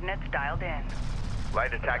fighter coordinates dialed in.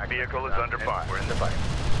 Light attack vehicle is under fire. We're in the fight.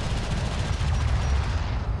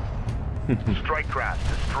 Strike craft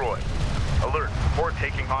destroyed. Alert. Report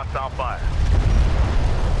taking hostile fire.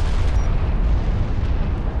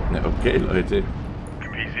 Ja, okay, Leute.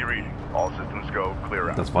 Capizzi reading. All systems go. Clear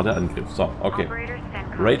out. Das war der Angriff. So, okay. Operators,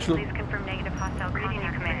 stand Rachel? Please confirm negative hostile Reading contact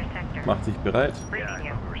your in command. sector. Macht sich bereit. Yeah, I Reading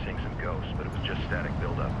you. thought we were seeing some ghosts, but it was just static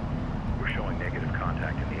buildup. We're showing negative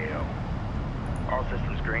contact in the AO. All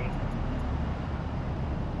systems green.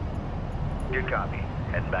 Good copy.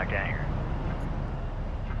 Heading back to hangar.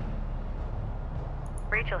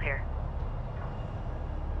 Rachel here.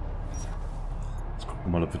 Jetzt gucken wir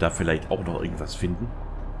mal, ob wir da vielleicht auch noch irgendwas finden.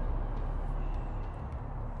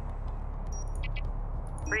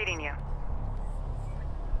 Reading you.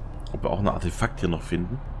 Ob wir auch ein Artefakt hier noch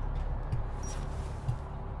finden.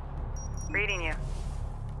 Reading you.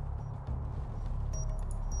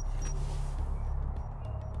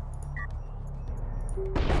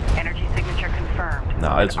 Energy signature confirmed.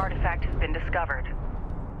 Na also. An artifact has been discovered.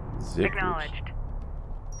 Sehr gut.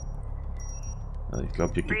 Also ich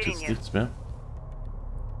glaube, hier gibt es jetzt nichts mehr.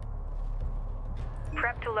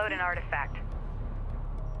 Prep to load an artifact.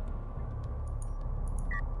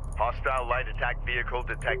 Hostile light attack vehicle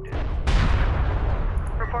detected.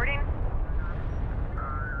 Reporting.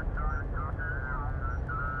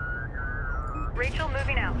 Rachel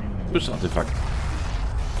moving out. Artefakt.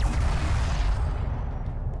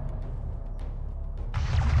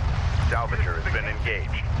 Salvager has been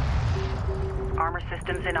engaged. Armor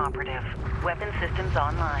systems inoperative. Weapon systems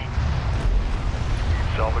online.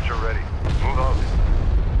 Salvager ready. Move out.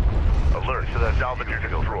 Alert to that salvager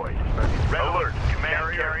destroyed. Red alert.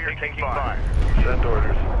 Command carrier taking fire. Send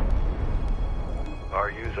orders.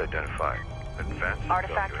 RU's identifying. Advanced.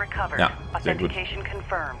 Artifact recovered. Ja, sehr gut. Authentication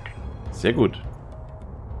confirmed. Sehr gut.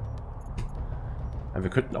 Ja, wir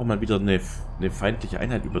könnten auch mal wieder eine feindliche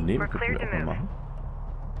Einheit übernehmen. Könnten wir auch mal machen.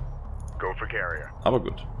 Go for carrier. Aber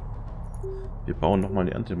gut. Wir bauen nochmal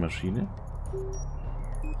eine Erntemaschine.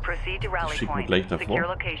 Proceed to rally Schicken wir point. gleich davor. Secure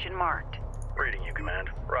location marked. Reading you,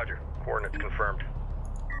 Command. Roger. Coordinates confirmed.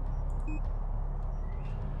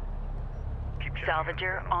 Keep checking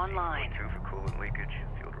Salvager online. For coolant leakage.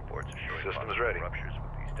 Field reports are showing systems ready. Ruptures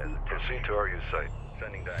with these desert proceed to RU site.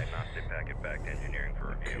 Sending diagnostic packet back to engineering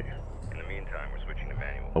for review. In the meantime, we're switching to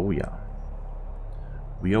manual. Oh ja.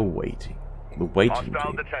 We are waiting. We're waiting.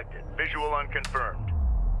 Hostile detected. Visual unconfirmed.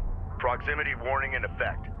 Proximity warning in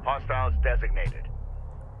effect. Hostiles designated.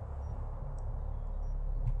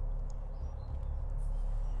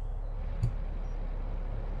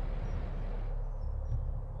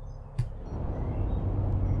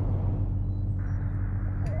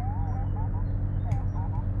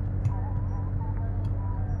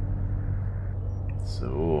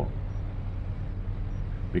 So.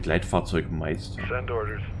 Begleitfahrzeugmeister. Send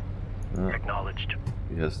orders. Ja. Acknowledged.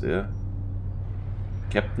 Wie heißt der?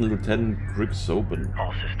 Captain Lieutenant Rick Soben.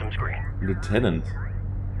 All systems green. Lieutenant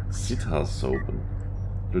Sita Soben.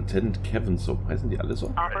 Lieutenant Kevin Soben. Heißen die alle so?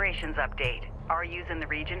 Operations update. RUs in the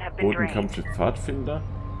region have been drained. Bodenkampf Pfadfinder.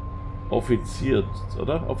 Offizier,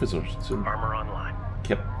 oder? Officer. Armor online.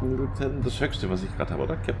 Captain Lieutenant. Das höchste, was ich gerade habe,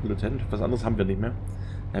 oder? Captain Lieutenant. Was anderes haben wir nicht mehr.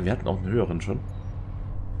 Ja, wir hatten auch einen höheren schon.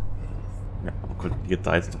 Ja, aber konnten wir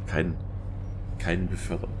da jetzt noch keinen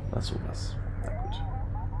befördern. Na sowas. Na gut.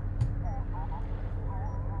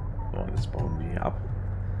 So, und jetzt bauen wir hier ab.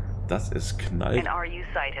 Dass es knallt. An RU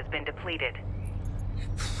site has been depleted.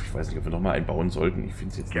 Ich weiß nicht, ob wir nochmal einen bauen sollten. Ich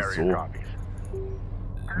finde es jetzt nicht so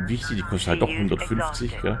wichtig. Die kostet halt doch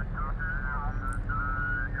 150, gell?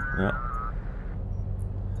 Ja.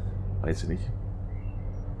 Weiß ich nicht.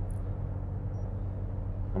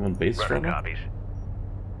 Haben wir einen Base Runner?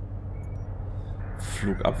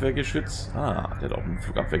 Flugabwehrgeschütz. Ah, der hat auch ein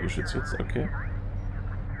Flugabwehrgeschütz jetzt. Okay.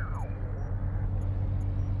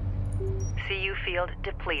 CU field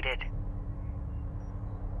depleted.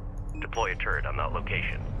 Deploy a turret on that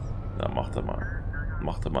location. Da macht er mal.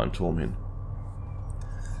 Macht er mal einen Turm hin.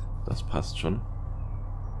 Das passt schon.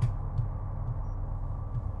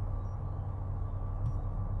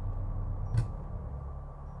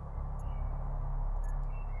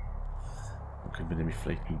 Dann können wir nämlich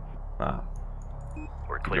vielleicht...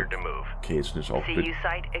 We're cleared to move. Okay, ist nicht auch CU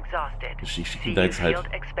site exhausted. Geschichte CU da jetzt halt.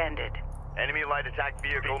 field expended. Enemy light attack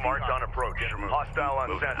vehicle marked on approach. Hostile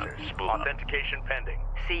on sensors. Authentication pending.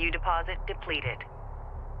 CU deposit depleted.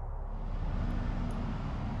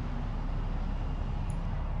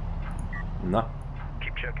 Na.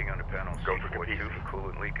 Keep checking under panels. Go for 42 for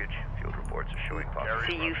coolant leakage. Field reports are showing possible.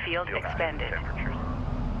 CU field expended. Temperatures.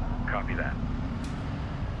 Copy that.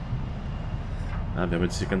 Ja, wir haben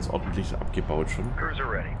jetzt hier ganz ordentlich abgebaut schon. Cruiser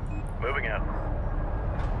ready. Moving out.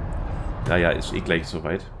 Ja, ja, ist eh gleich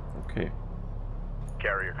soweit. Okay.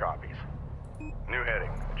 Carrier copies. New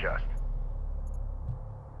heading. Adjust.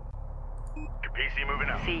 PC moving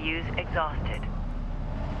out. CU's exhausted.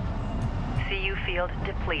 CU field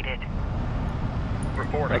depleted.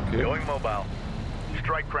 Reporting. Okay. Going mobile.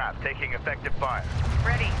 Strike craft taking effective fire.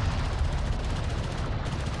 Ready.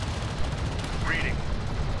 Reading.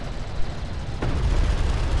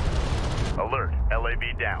 Alert.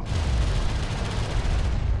 LAV down.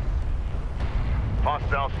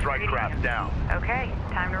 Hostile strike craft down. Okay,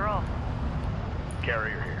 time to roll.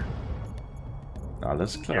 Carrier here.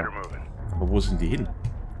 Alles Get klar. her moving. Aber wo sind die hin?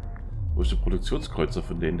 Wo ist der Produktionskreuzer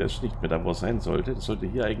von denen? Der ist nicht mehr da, wo er sein sollte. Das sollte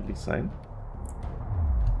hier eigentlich sein.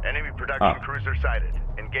 Enemy production cruiser sighted.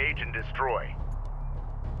 Engage and destroy.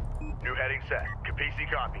 New heading set. Kapisi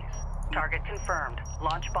copies. Target confirmed.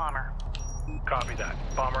 Launch bomber. Copy that.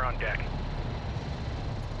 Bomber on deck.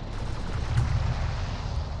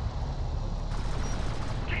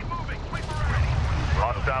 Keep moving. Sweeper ready.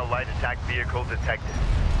 Hostile light attack vehicle detected.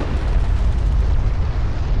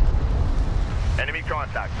 Enemy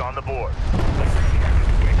contacts on the board.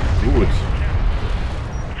 Gut.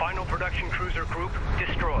 Final production cruiser group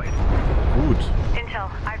destroyed. Gut.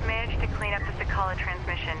 Intel, I've managed to clean up the Sakala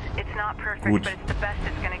transmission. It's not perfect, Gut. but it's the best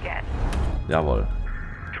it's gonna get. Jawohl.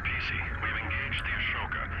 Kapisi, we've engaged the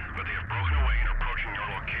Ashoka, but they have broken away and approaching your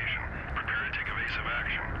location. Prepare to take evasive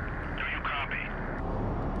action. Do you copy?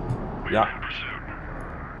 We Ja. are in pursuit.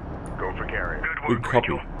 Go for carrier. Good Good work,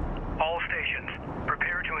 copy. Rachel. All stations,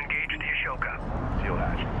 prepare to engage the Ashoka. Seal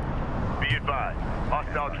hatch. Be advised.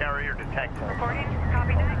 Hostile carrier detected. Reporting.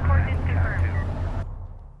 Copy that. Coordinates confirmed.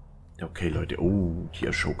 Ja, okay, Leute. Oh, die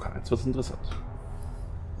Ashoka. Jetzt wird's interessant.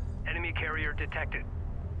 Enemy carrier detected.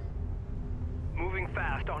 Moving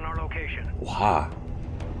fast on our location. Oha.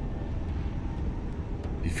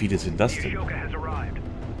 Wie viele sind das The denn? Ashoka has arrived.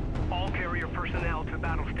 All carrier personnel to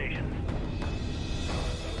battle stations.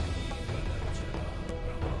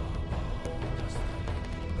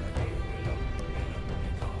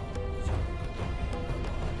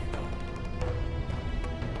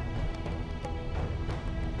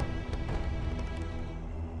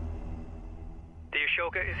 The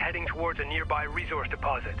Ashoka is heading towards a nearby resource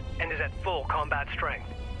deposit and is at full combat strength.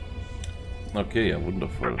 Okay, ja,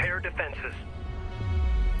 wundervoll. Prepare defenses.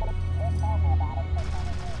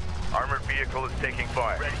 Armored vehicle is taking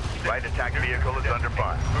fire. Ready. Light attack vehicle is under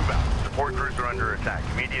fire. Move out. Support crews are under attack.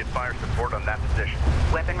 Immediate fire support on that position.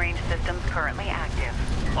 Weapon range systems currently active.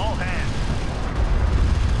 All hands.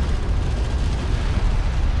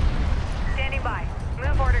 Standing by.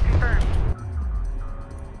 Move order confirmed.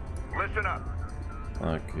 Listen up.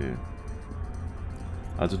 Okay.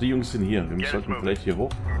 Also die Jungs sind hier. Wir sollten vielleicht hier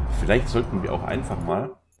hoch. Vielleicht sollten wir auch einfach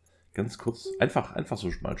mal ganz kurz einfach so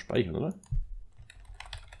mal speichern, oder?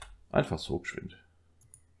 Einfach so geschwind.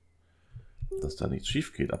 Dass da nichts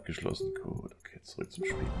schief geht. Abgeschlossen. Gut. Okay, zurück zum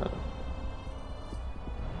Spiel. Na dann.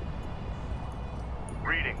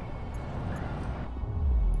 Reading.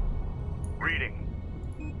 Reading.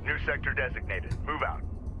 New sector designated. Move out.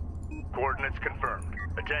 Coordinates confirmed.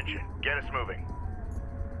 Attention. Get us moving.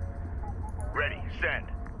 Ready. Send.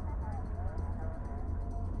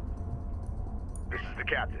 This is the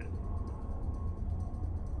captain.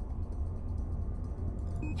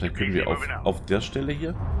 Vielleicht können wir auf der Stelle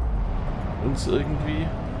hier uns irgendwie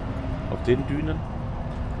auf den Dünen.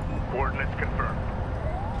 Coordinates confirmed.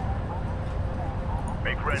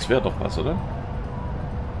 Make ready. Das wäre doch was, oder?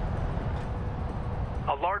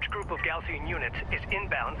 A large group of Galcian units is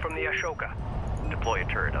inbound from the Ashoka. Deploy a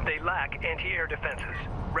turret on They lack anti-air defenses.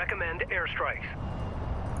 Recommend airstrikes.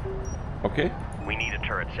 Okay. We need a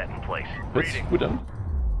turret set in place. Hört sich gut an.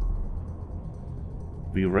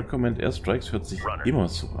 We recommend airstrikes hört sich immer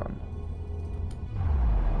so an.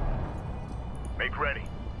 Make ready.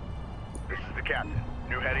 This is the captain.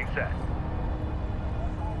 New heading set.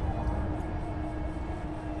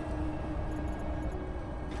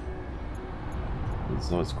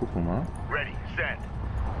 So, jetzt gucken wir mal. Ready. Send.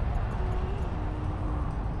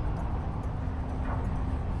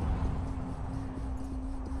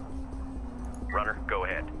 Runner, go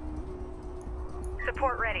ahead.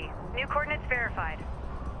 Support ready. New coordinates verified.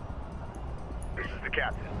 This is the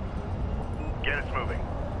captain. Get us moving.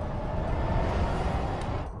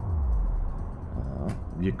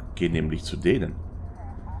 Wir gehen nämlich zu denen.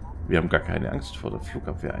 Wir haben gar keine Angst vor der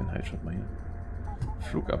Flugabwehreinheit. Schaut mal hier.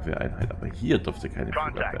 Flugabwehreinheit. Aber hier dürfte keine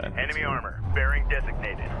Contact. Flugabwehreinheit Enemy sein. armor. Bearing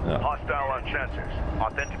designated. Ja. Hostile on sensors.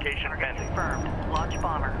 Authentication pending. Confirmed. Launch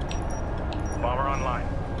bomber. Bomber online.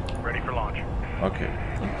 Ready for launch. Okay.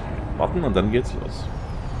 Warten und dann geht's los.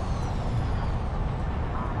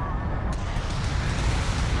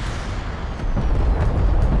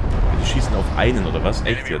 Die schießen auf einen, oder was?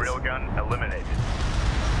 Echt Enemy jetzt? railgun eliminated.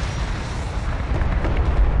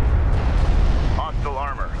 Hostile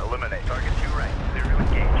armor eliminated. Target 2 right. Clear to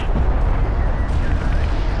engage.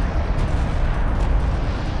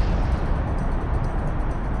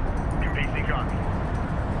 PC copy.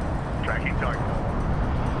 Tracking target.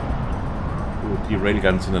 Gut, die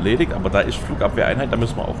Railguns sind erledigt, aber da ist Flugabwehreinheit, da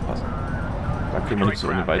müssen wir aufpassen. Da kriegen wir nicht so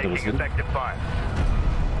ohne weiteres hin.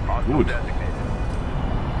 Gut.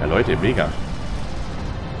 Ja Leute, mega.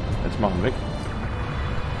 Jetzt machen wir weg.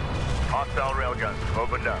 Hostile railguns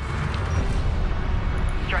opened up.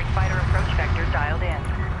 Strike fighter approach vector dialed in.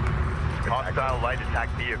 Hostile light attack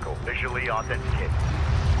vehicle visually authenticated.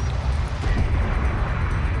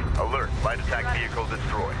 Alert, light attack vehicle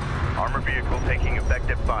destroyed. Armored vehicle taking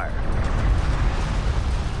effective fire.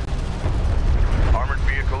 Armored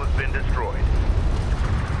vehicle has been destroyed.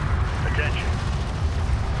 Attention.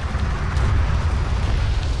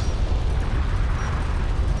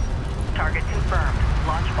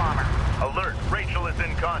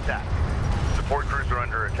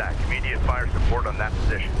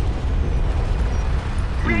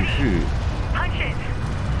 Schön. Punch it.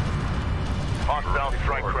 Hostile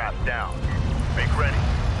strike craft down. Make ready.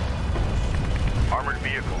 Armored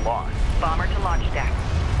vehicle lost. Bomber to launch deck.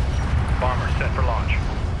 Bomber set for launch.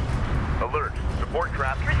 Alert. Support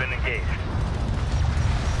craft has been engaged.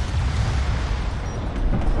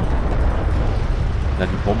 Ja,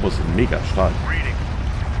 die Bomber sind mega stark. Reading.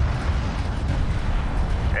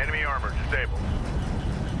 Enemy armor disabled.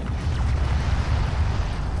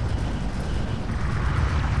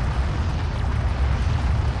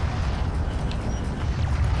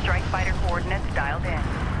 Strike fighter coordinates dialed in.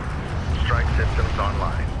 Strike systems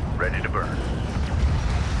online. Ready to burn.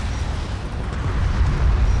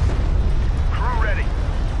 Crew ready.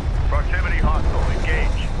 Proximity hostile.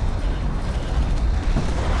 Engage.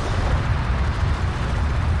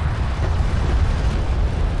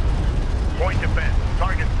 Point defense.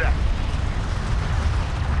 Target set.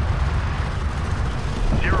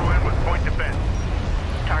 Zero in with point defense.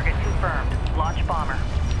 Target confirmed. Launch bomber.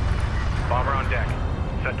 Bomber on deck.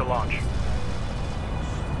 Set to launch.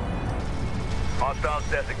 Hostiles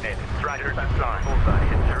designated. Trackers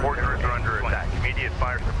assigned. Support crews are under attack. Immediate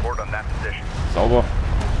fire support on that position. Sauber.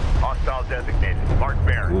 Hostiles designated. Mark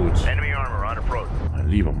bearing. Gut. Enemy armor on approach. Mein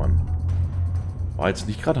lieber Mann. War jetzt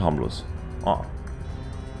nicht gerade harmlos. Ah.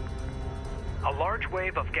 A large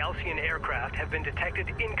wave of Gaussian aircraft have been detected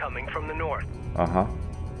incoming from the north. Aha.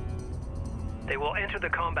 They will enter the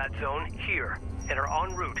combat zone here and are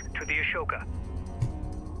en route to the Ashoka.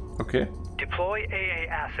 Okay. Deploy AA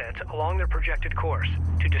assets along their projected course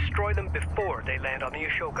to destroy them before they land on the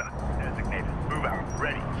Ashoka. Designated. Move out.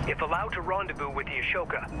 Ready. If allowed to rendezvous with the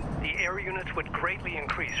Ashoka, the air units would greatly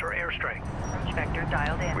increase her air strength. Approach vector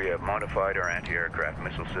dialed in. We have modified our anti-aircraft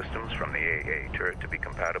missile systems from the AA turret to be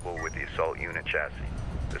compatible with the assault unit chassis.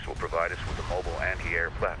 This will provide us with a mobile anti-air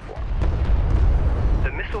platform.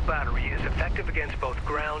 The missile battery is effective against both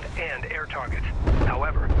ground and air targets.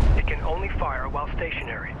 However, it can only fire while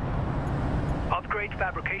stationary. Upgrade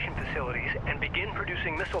fabrication facilities and begin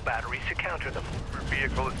producing missile batteries to counter them.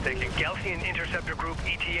 Vehicle is taking Gaussian Interceptor Group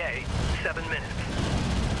ETA, 7 minutes.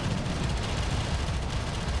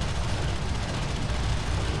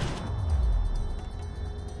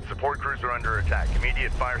 Support crews are under attack.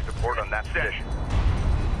 Immediate fire support on that position.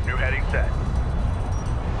 New heading set.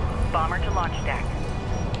 Bomber to launch deck.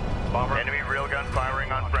 Bomber. Enemy railgun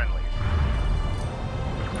firing on friendly.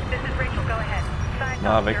 This is Rachel, go ahead. Signs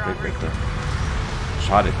Na, off, weg, you're weg, en weg. route.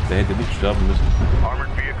 Schade, der hätte nicht sterben müssen. Armored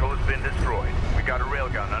vehicle has been destroyed. We got a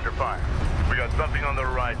railgun under fire. We got something on the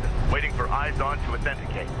horizon. Waiting for eyes on to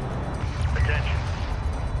authenticate. Attention.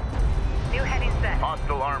 New heading set.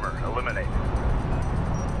 Hostile armor eliminated.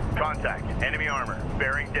 Contact. Enemy armor.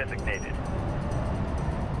 Bearing designated.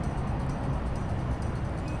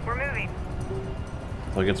 We're moving.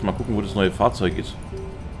 So, jetzt mal gucken, wo das neue Fahrzeug ist.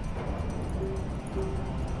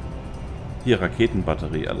 Hier,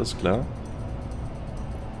 Raketenbatterie, alles klar.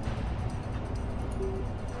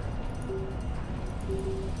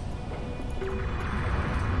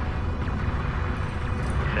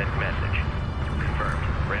 Send message. Confirmed.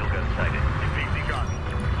 Railgun sighted. PC copy.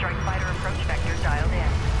 Strike fighter approach vector dialed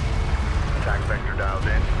in. Attack vector dialed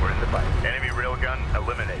in. We're in the fight. Enemy railgun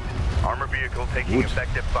eliminated. Armor vehicle taking Gut.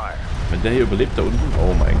 effective fire. Wenn der hier überlebt da unten,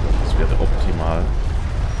 oh mein Gott, das wäre optimal.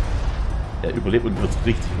 Er überlebt und wird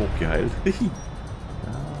richtig hochgeheilt. Ja.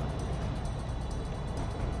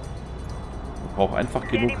 Man braucht einfach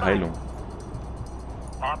genug Heilung.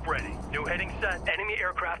 Op ready. New heading set. Enemy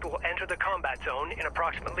aircraft will enter the combat zone in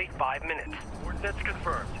approximately 5 minutes. Coordinates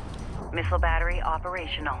confirmed. Missile battery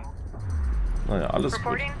operational. Naja, alles gut.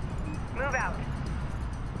 Reporting. Move out.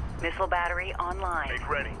 Missile battery online. Make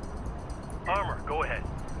ready. Armor, go ahead.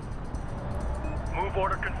 Move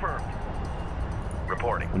order confirmed.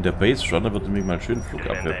 Reporting. Und der Base Runner wird nämlich mal schön Defend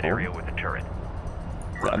Flugabwehr that area bauen. with the turret.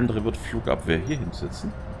 Der andere wird Flugabwehr hier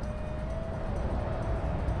hinsetzen.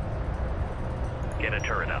 Get a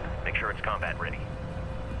turret up. Make sure it's combat ready.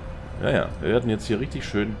 Ja, ja, wir werden jetzt hier richtig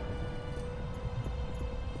schön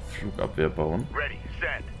Flugabwehr bauen. Ready.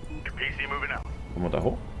 Send. PC moving out. Kommen wir da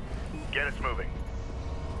hoch? Get us moving.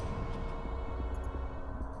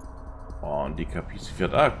 Oh, und die Kapisi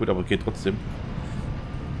fährt. Ah, gut, aber geht trotzdem.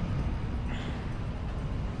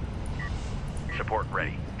 Support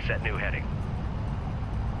ready. Set new heading.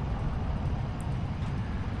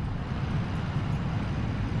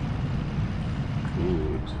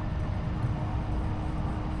 Gut.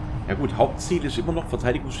 Ja gut, Hauptziel ist immer noch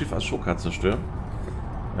Verteidigungsschiff Ashoka zerstören.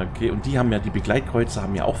 Okay, und die haben ja, die Begleitkreuzer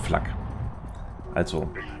haben ja auch Flak. Also,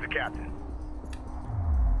 This is the captain.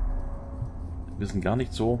 wir sind gar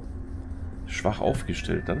nicht so schwach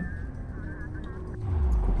aufgestellt dann.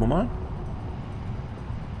 Gucken wir mal.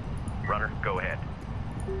 Runner, go ahead.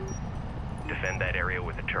 Defend that area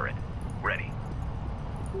with a turret. Ready.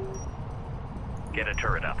 Get a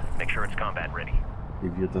turret up. Make sure it's combat ready. Wie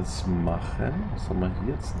wir das machen? Was haben wir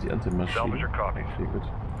hier? Jetzt sind die Antimaschinen. Salvage your copies. Okay, gut.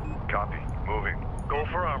 Copy. Moving. Go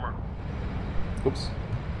for armor. Ups.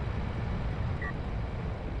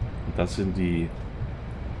 Und das sind die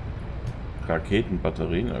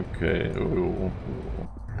Raketenbatterien. Okay.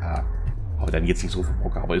 Ja. Aber dann jetzt nicht so viel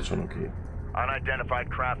Bock, aber ist schon okay.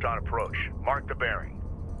 Unidentified craft on approach. Mark the bearing.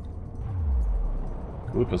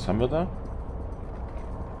 Gut, was haben wir da?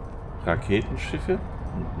 Raketenschiffe.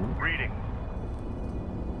 Reading.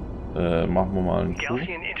 Machen wir mal einen Coup.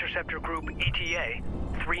 Galcian Interceptor Group ETA,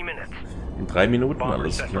 3 minutes. In 3 Minuten, Bomber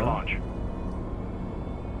alles set for klar. launch.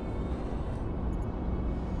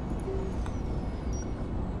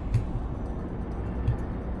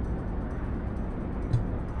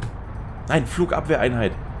 Nein,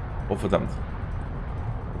 Flugabwehreinheit. Oh verdammt.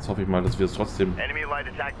 Jetzt hoffe ich mal, dass wir es trotzdem Enemy light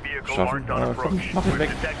attack vehicle schaffen. marked on Komm, approach. mach ihn We've weg.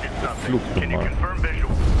 detected something. Flug Can you nochmal. confirm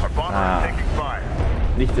visual? Our bomber is taking fire.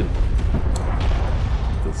 Nicht den.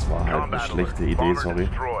 Das war halt eine Combat schlechte alert. Idee, Bomber sorry.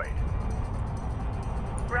 destroyed.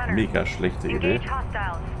 Runner. Mega schlechte Idee. Engage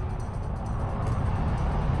hostiles.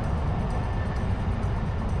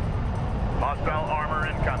 Hostile armor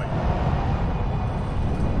incoming.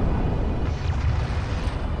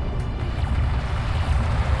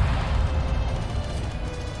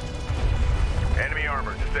 Enemy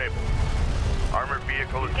armor disabled. Armored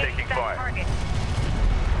vehicle is taking fire. Target.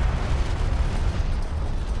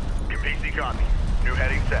 PC copy. New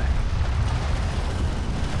heading set.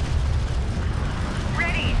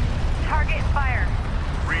 Ready. Target fire.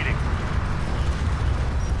 Reading.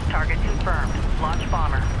 Target confirmed. Launch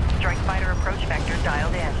bomber. Strike fighter approach vector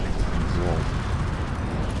dialed in.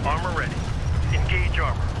 So. Armor ready. Engage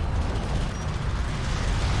armor.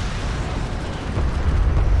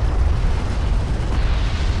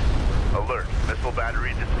 Alert. Missile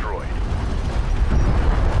battery destroyed.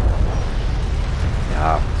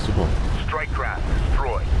 Ja, super. Strike craft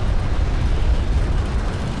destroyed.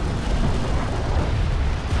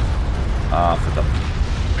 Ah, verdammt.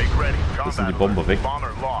 Make ready. Jetzt sind die Combat Bomber alert. weg.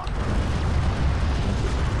 Bomber lost.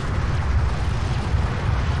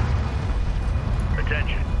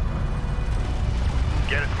 Attention.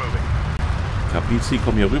 Get us moving. Kapizi,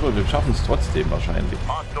 komm hier rüber, wir schaffen es trotzdem wahrscheinlich.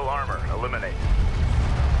 Hostile armor eliminated.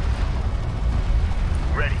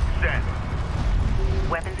 Ready. Send.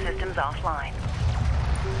 Weapon systems offline.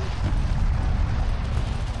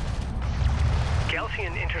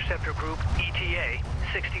 Galcian Interceptor Group ETA,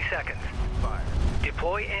 60 seconds. Fire.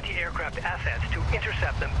 Deploy anti-aircraft assets to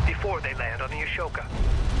intercept them before they land on the Ashoka.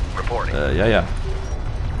 Reporting. Ja.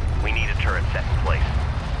 We need a turret set in place.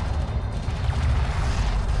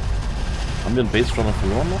 Haben wir einen Base Runner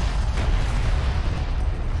verloren noch?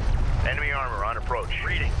 Enemy armor on approach.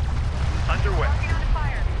 Reading. Underway. Target on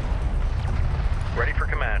fire. Ready for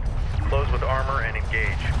command. Close with armor and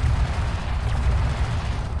engage.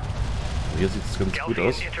 Hier sieht es ganz gut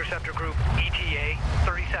aus. Galcian Interceptor Group ETA,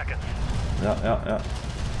 30 seconds. Ja.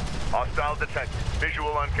 Hostile detected.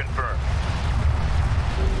 Visual unconfirmed.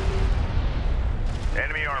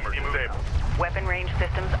 Enemy armor disabled. Weapon range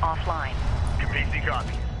systems offline. PC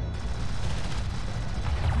copies.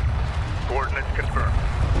 Coordinates confirmed.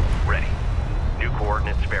 Ready. New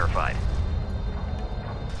coordinates verified.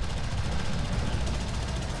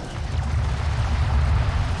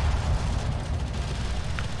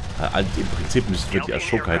 Im Prinzip müssten wir die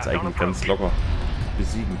Ashoka jetzt eigentlich ganz locker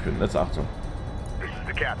besiegen können. Jetzt Achtung. This is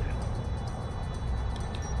the captain.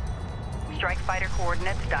 Strike fighter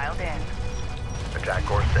coordinates dialed in. Attack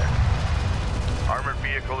course set. Armored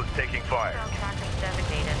vehicle is taking fire. Cell trackers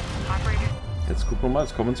designated. Operator. Jetzt gucken wir mal,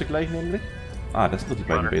 jetzt kommen sie gleich nämlich. Ah, das sind doch die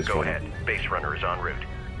beiden Runner, Base go Runner. ahead. Base runner is en route.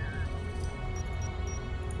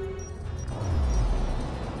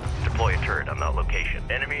 Deploy a turret on that location.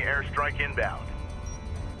 Enemy airstrike inbound.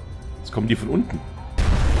 Jetzt kommen die von unten.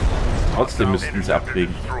 Trotzdem müssten sie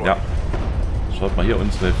abkriegen. Ja. Schaut mal hier,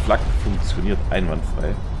 unsere Flak funktioniert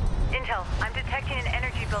einwandfrei. Intel, I'm detecting an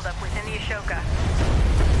energy buildup within the Ashoka.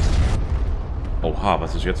 Oha,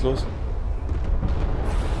 was ist jetzt los?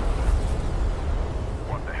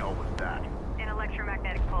 What the hell was that? An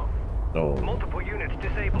electromagnetic pulse. Oh. Multiple units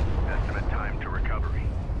disabled. Estimate time to recovery.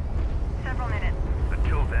 Several minutes.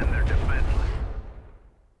 Until then, they're defenseless.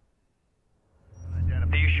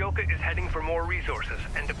 The Ashoka is heading for more resources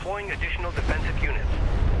and deploying additional defensive units.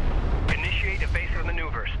 Initiate evasive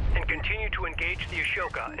maneuvers and continue to engage the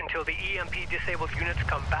Ashoka until the EMP-disabled units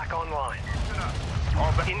come back online.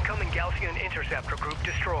 Incoming Galcian Interceptor Group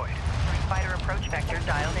destroyed. Strike fighter approach vector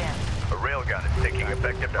dialed in. A railgun is taking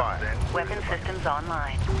effective fire. Weapon systems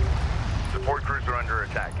online. Support crews are under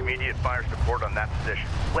attack. Immediate fire support on that position.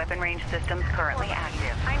 Weapon range systems currently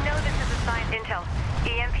active. I know this is a sign. Intel.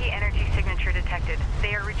 EMP energy signature detected.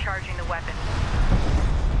 They are recharging the weapon.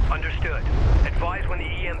 Understood. Advise when the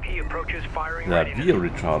EMP approaches firing Ja, readiness. wir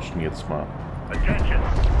rechargen jetzt mal. Attention.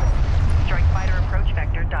 Strike fighter approach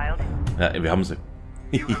vector dialed. Ja, wir haben sie.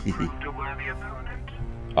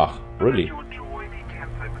 Ach, really?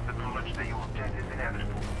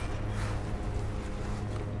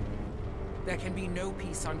 There can be no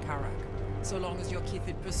peace on Kharak, so long as your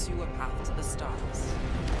Kithid pursue a path to the stars.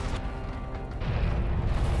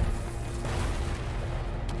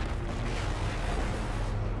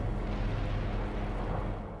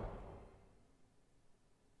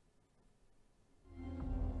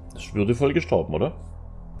 Ist würdevoll gestorben, oder?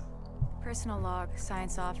 Personal log,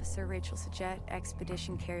 Science Officer Rachel S'jet,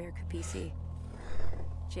 Expedition Carrier Kapisi.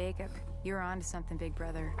 Jacob, you're on to something, big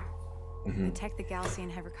brother. The tech the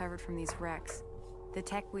Galcian have recovered from these wrecks, the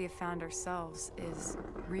tech we have found ourselves, is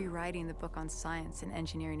rewriting the book on science and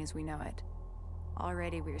engineering as we know it.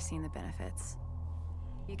 Already we are seeing the benefits.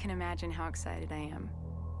 You can imagine how excited I am.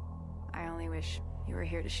 I only wish you were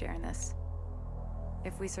here to share in this.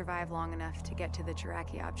 If we survive long enough to get to the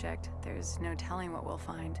Jiraki object, there's no telling what we'll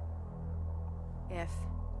find. If.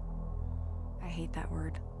 I hate that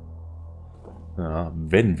word. Ja,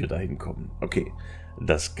 wenn wir dahin kommen. Okay,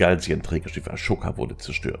 das Galcian-Trägerschiff Ashoka wurde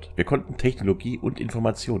zerstört. Wir konnten Technologie und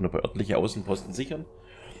Informationen über örtliche Außenposten sichern,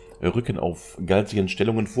 rücken auf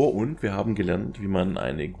Galcian-Stellungen vor und wir haben gelernt, wie man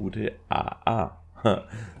eine gute AA,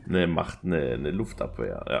 eine Macht, eine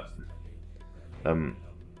Luftabwehr, ja.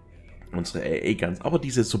 Unsere AA-Guns, aber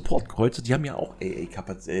diese Support-Kreuzer, die haben ja auch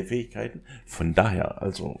AA-Fähigkeiten, von daher,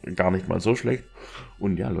 also gar nicht mal so schlecht.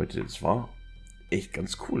 Und ja, Leute, das war echt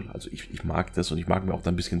ganz cool. Also ich mag das und ich mag mir auch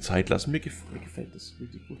da ein bisschen Zeit lassen. Mir gefällt das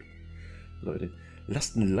richtig gut. Leute,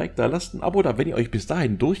 lasst ein Like da, lasst ein Abo da, wenn ihr euch bis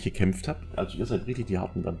dahin durchgekämpft habt. Also ihr seid richtig die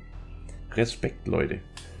Harten dann. Respekt, Leute.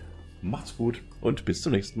 Macht's gut und bis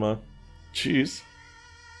zum nächsten Mal. Tschüss.